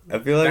 I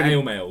feel like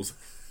Ale Males.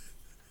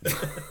 I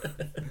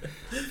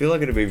feel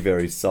like it'd be a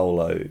very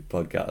solo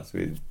podcast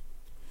with,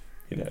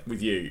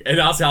 with you and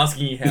us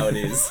asking you how it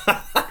is.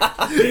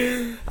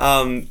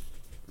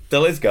 So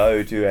let's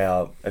go to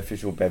our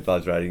official Bed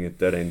Buzz rating of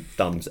 13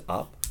 thumbs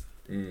up.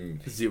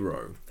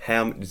 0.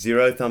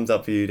 0 thumbs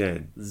up for you,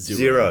 Dan?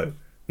 0.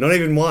 Not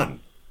even one.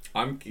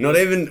 Not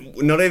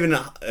even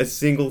a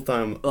single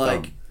thumb.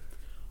 Like,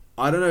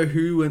 I don't know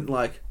who went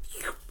like,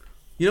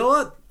 you know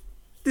what?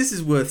 This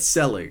is worth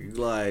selling.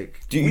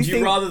 Like, would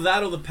you rather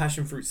that or the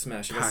passion fruit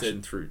smash?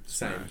 Passion fruit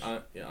same.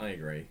 smash. I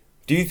agree.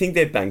 Do you think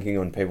they're banking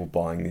on people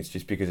buying this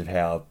just because of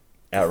how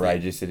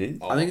outrageous it is?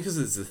 I think it's because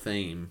it's a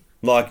theme.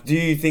 Like, do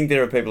you think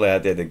there are people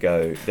out there that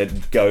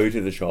go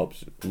to the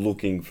shops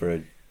looking for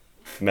a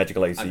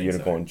Magical Easter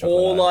unicorn chocolate?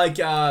 Or like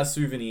a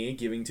souvenir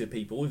giving to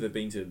people if they've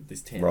been to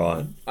this town.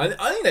 Right. I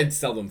think they'd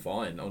sell them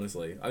fine,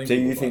 honestly. I think So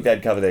you think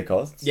they'd cover their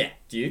costs? Yeah.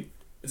 Do you?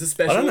 It's a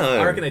special. I don't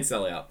know. I reckon they'd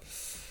sell out.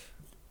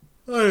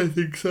 I don't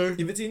think so.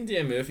 If it's in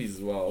Dan Murphy's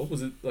as well,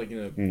 was it like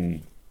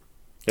It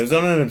was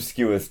on an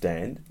obscure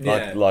stand,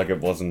 Yeah. like it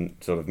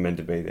wasn't sort of meant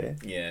to be there.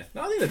 Yeah.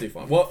 No, I think they do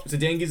fine. What? So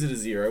Dan gives it a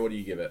 0. What do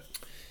you give it?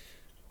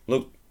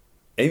 Look,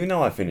 even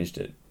though I finished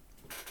it,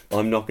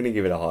 I'm not going to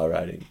give it a high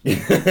rating. You're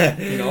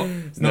not?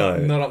 It's not,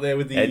 No. not up there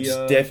with the. It's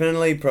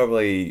definitely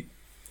probably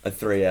a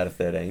 3 out of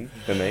 13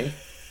 for me.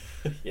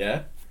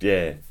 Yeah.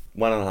 Yeah,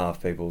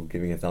 1.5 people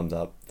giving a thumbs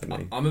up for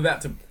me. I'm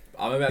about to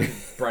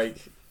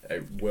break a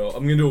world.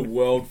 I'm gonna do a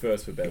world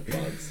first for Bev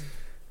Buds.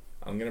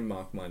 I'm gonna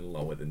mark mine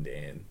lower than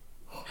Dan.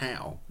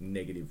 How?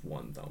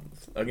 -1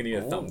 thumbs. I'm gonna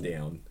get a thumb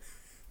down.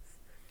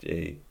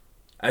 Gee.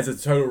 As a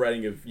total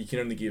rating of, you can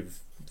only give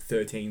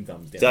 13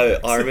 thumbs down. So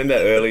I remember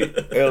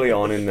early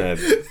on in our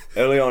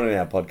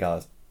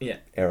podcast Yeah.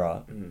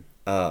 era. Mhm.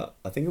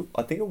 I think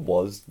it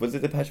was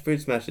it the Passion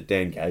Fruit Smash that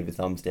Dan gave a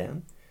thumbs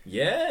down?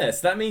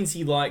 Yes, that means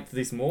he liked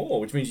this more,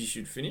 which means you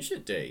should finish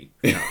it, D.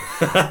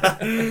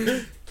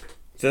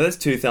 So that's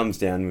 2 thumbs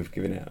down we've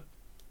given out.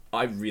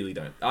 I really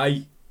don't.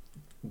 I,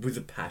 with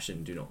a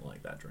passion, do not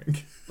like that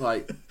drink.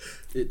 Like,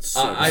 it's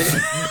so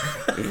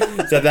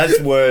So that's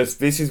worse.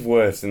 This is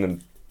worse than the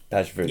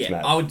Passion Fruit Yeah,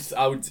 Smash.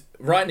 I would.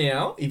 Right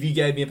now, if you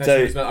gave me a passion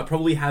fruit smash, I'd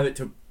probably have it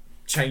to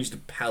change the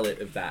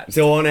palette of that.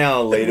 So on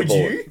our Would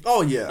leaderboard, you?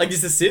 Oh, yeah. Like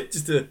just a sip,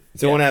 just a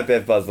on our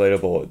Bev Buzz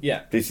leaderboard,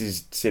 Yeah. this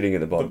is sitting at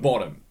the the bottom.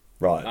 bottom.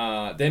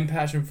 Right. Then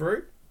passion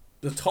fruit.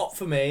 The top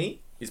for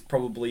me is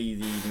probably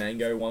the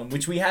mango one,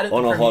 which we had at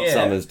On the a hot premiere.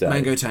 summer's day.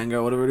 Mango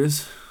Tango, whatever it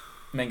is.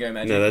 Mango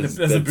Magic. No, that's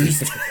a that's- boost.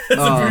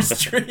 That's Oh. a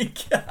boost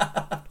drink.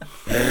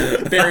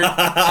 Berry.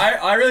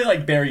 I really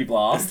like Berry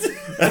Blast.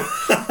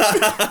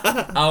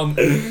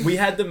 We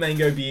had the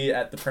mango beer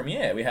at the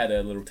premiere. We had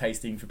a little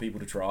tasting for people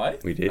to try.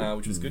 We did.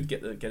 Which was good.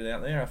 Get it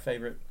out there. Our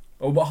favourite.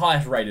 Oh, but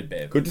highest rated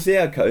bev. Good to see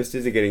our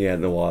coasters are getting out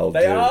in the wild.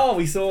 They too. are.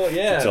 We saw.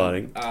 Yeah.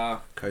 Exciting.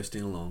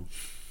 Coasting along.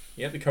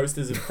 Yeah, the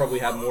coasters have probably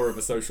had more of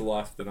a social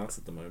life than us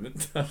at the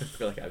moment. I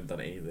feel like I haven't done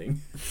anything.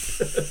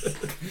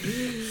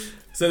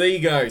 So there you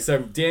go. So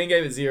Dan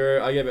gave it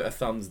 0. I gave it a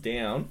thumbs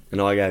down. And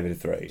I gave it a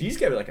 3. You just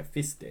gave it like a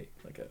fist D.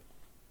 Like a...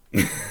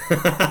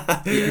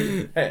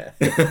 Yeah.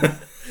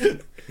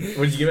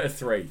 What did you give it? A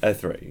 3? A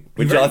 3.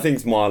 Which Very- I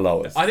think's my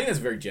lowest. I think that's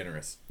very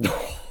generous.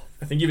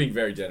 I think you're being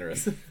very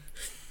generous.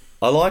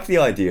 I like the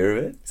idea of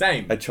it.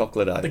 Same. A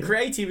chocolate The ale.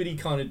 creativity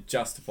kind of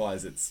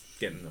justifies its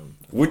getting them.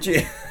 Would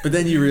you... But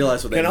then you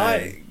realise what they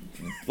Can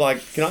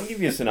made. can I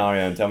give you a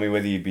scenario and tell me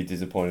whether you'd be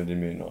disappointed in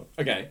me or not?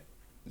 Okay.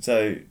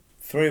 So,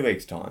 3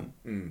 weeks' time,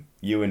 Mm.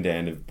 you and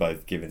Dan have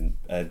both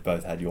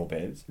had your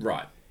bevs.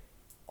 Right.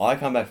 I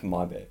come back from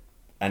my bev,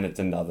 and it's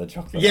another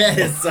chocolate.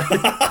 Yes.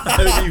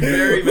 I would be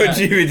very Would bad.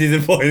 you be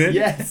disappointed?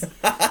 Yes.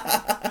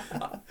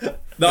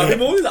 No, I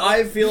mean,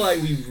 I feel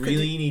like we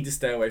really need to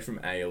stay away from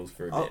ales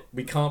for a bit. Oh.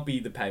 We can't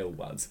be the pale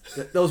buds.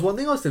 There was one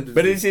thing I was tempted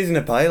But to do. this isn't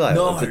a pale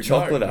ale. It's a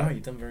chocolate no, ale.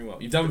 you've done very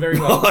well. You've done very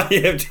well.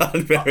 You have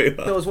done very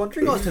There well. was one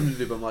drink I was tempted to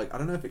do, but I'm like, I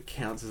don't know if it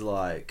counts as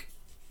like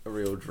a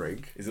real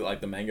drink. Is it like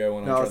the mango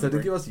one? No, I was tried to tempted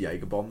to bring? give us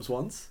Jaeger bombs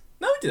once.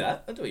 No, we do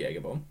that. I'll do a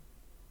Jaeger bomb.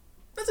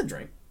 That's a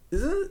drink.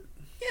 Is it?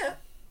 Yeah.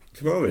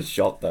 It's more of a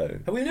shot, though.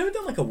 Have we never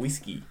done like a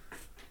whiskey?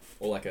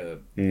 Or like a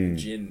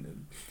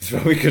gin? It's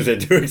probably because they're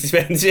too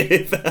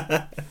expensive.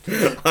 I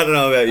don't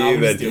know about I you,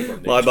 would steal but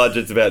from my Nick.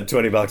 budget's about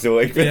 $20 a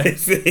week for Yeah.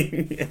 this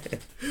thing.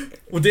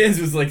 Well,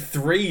 Dan's was like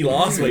 3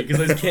 last week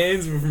because those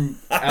cans were from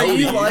Aldi.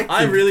 You liked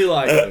I them. really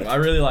liked them. I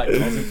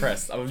was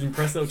impressed. I was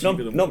impressed they were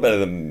cheaper than Not better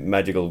than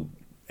magical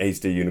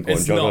Easter unicorn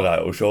It's chocolate not.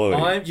 ale,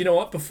 surely. You know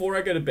what? Before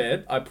I go to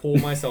bed, I pour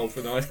myself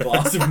a nice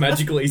glass of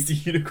magical Easter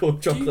unicorn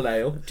chocolate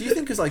ale. Do you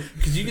think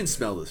because you can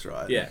smell this,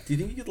 right? Yeah. Do you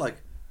think you could like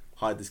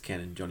hide this can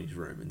in Johnny's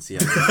room and see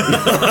how?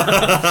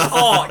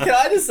 Oh, can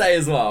I just say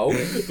as well,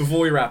 before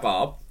we wrap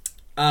up,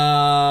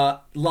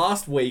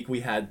 last week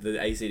we had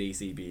the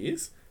AC/DC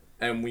beers,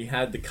 and we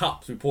had the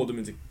cups. We poured them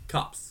into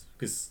cups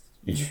because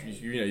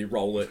you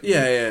roll it.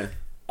 yeah.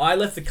 I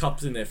left the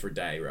cups in there for a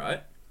day,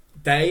 right?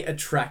 They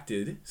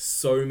attracted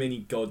so many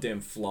goddamn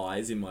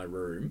flies in my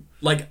room.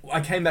 Like, I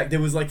came back, there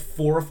was like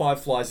 4 or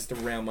 5 flies just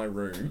around my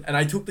room, and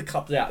I took the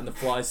cups out and the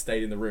flies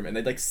stayed in the room, and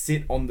they'd like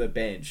sit on the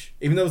bench,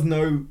 even though there was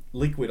no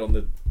liquid on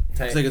the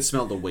So they table. could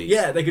smell the wheat.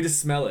 Yeah, they could just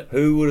smell it.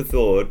 Who would have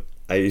thought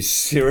a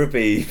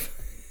syrupy,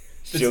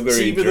 It's sugary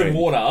cheaper drink? than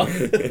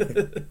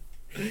water.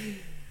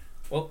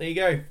 Well, there you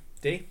go.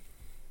 D?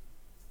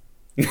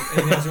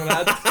 Anything else you want to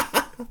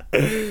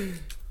add?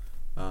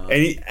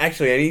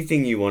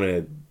 Anything you want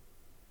to...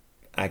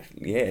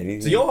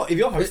 anything. So if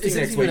you're hosting Is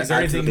there next anything week, you is there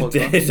wanna add to the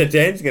anything... podcast? So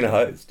Dan's going to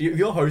host. If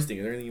you're hosting,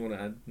 is there anything you want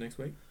to add next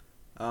week?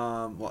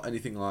 Well,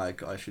 anything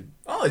like I should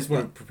Oh, I just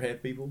want to prepare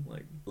people,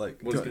 like.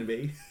 what it's going to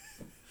be.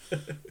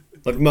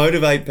 Like,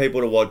 motivate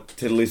people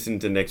to listen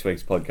to next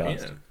week's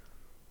podcast. Yeah.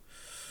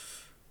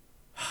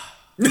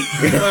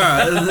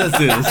 Alright, let's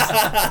do this.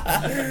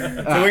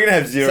 So we're gonna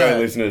have zero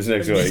listeners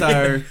next week.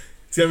 So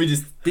It's gonna be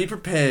just. be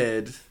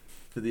prepared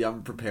for the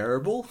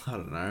unpreparable. I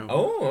don't know.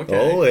 Oh, okay.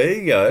 Oh, there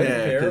you go.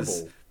 yeah,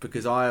 unpreparable.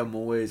 because I am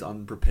always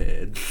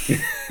unprepared. You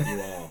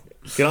are.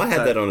 Can I have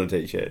So- that on a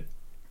t-shirt?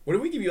 What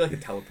if we give you like a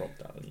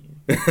teleprompter?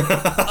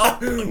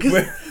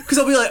 Because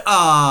I'll be like, like,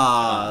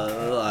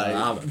 I'm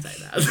not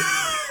saying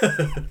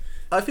that.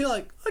 I feel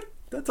like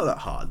that's not that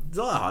hard. It's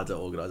not that hard to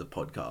organise a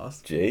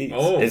podcast. Jeez.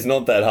 Oh. It's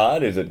not that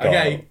hard, is it, Kyle?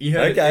 Okay, you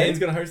heard it. Okay. Dan's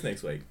gonna host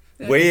next week.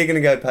 We're going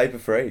to go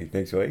paper-free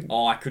next week.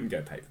 Oh, I couldn't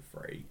go pay for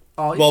free.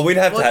 Oh, Well, we'd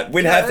have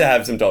to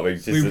have some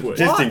topics We just, would.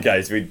 just in What?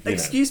 case we.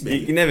 Excuse me.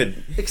 You can never.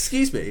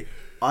 Excuse me,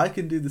 I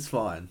can do this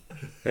fine.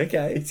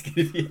 Okay. It's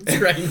gonna be a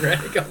train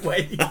wreck. I'm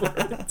waiting for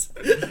it.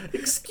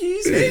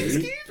 Excuse me.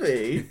 Excuse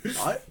me.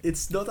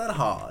 It's not that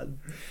hard.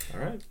 All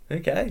right.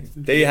 Okay.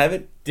 There you have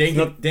it. Dan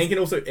can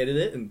also edit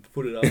it and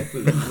put it up.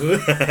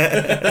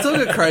 That's all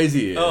get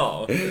crazy here.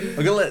 Oh. I'm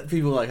gonna let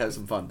people like have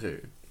some fun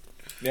too.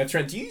 Now,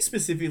 Trent, do you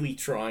specifically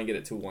try and get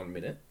it to 1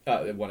 minute?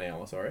 1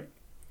 hour, sorry.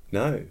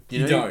 No,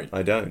 You don't.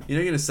 I don't. You're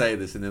not gonna say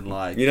this and then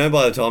like. You know,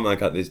 by the time I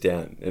cut this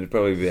down, it'll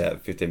probably be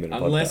about 15-minute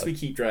podcast. Unless we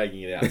keep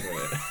dragging it out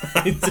for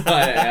an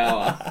entire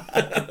hour.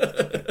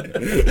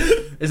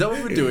 Is that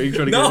what we're doing?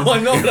 Trying to No, get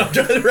I'm not. I'm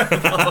trying to wrap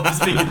up. I'm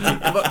speaking to you.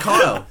 But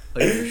Kyle,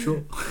 are you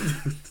sure?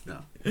 No.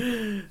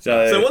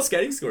 So what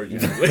skating score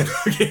did you have?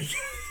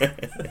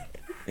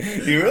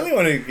 You really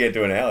want to get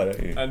to an hour,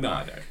 don't you? No, I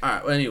don't. All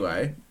right. Well,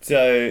 anyway.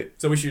 So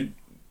So we should.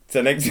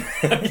 next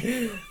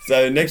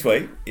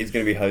week it's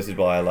going to be hosted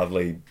by our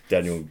lovely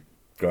Daniel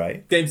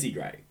Gray. Dempsey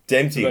Gray.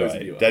 Dempsey For those of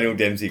Gray. you who are- Daniel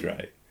Dempsey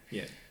Gray.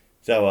 Yeah.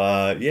 So,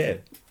 yeah.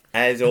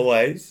 As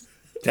always,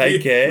 take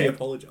We care.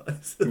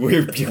 apologise. We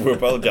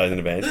apologise in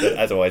advance, but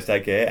as always,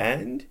 take care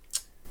and...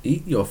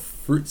 Eat your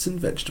fruits and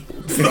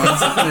vegetables. I'm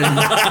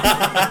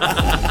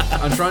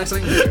trying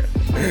something new.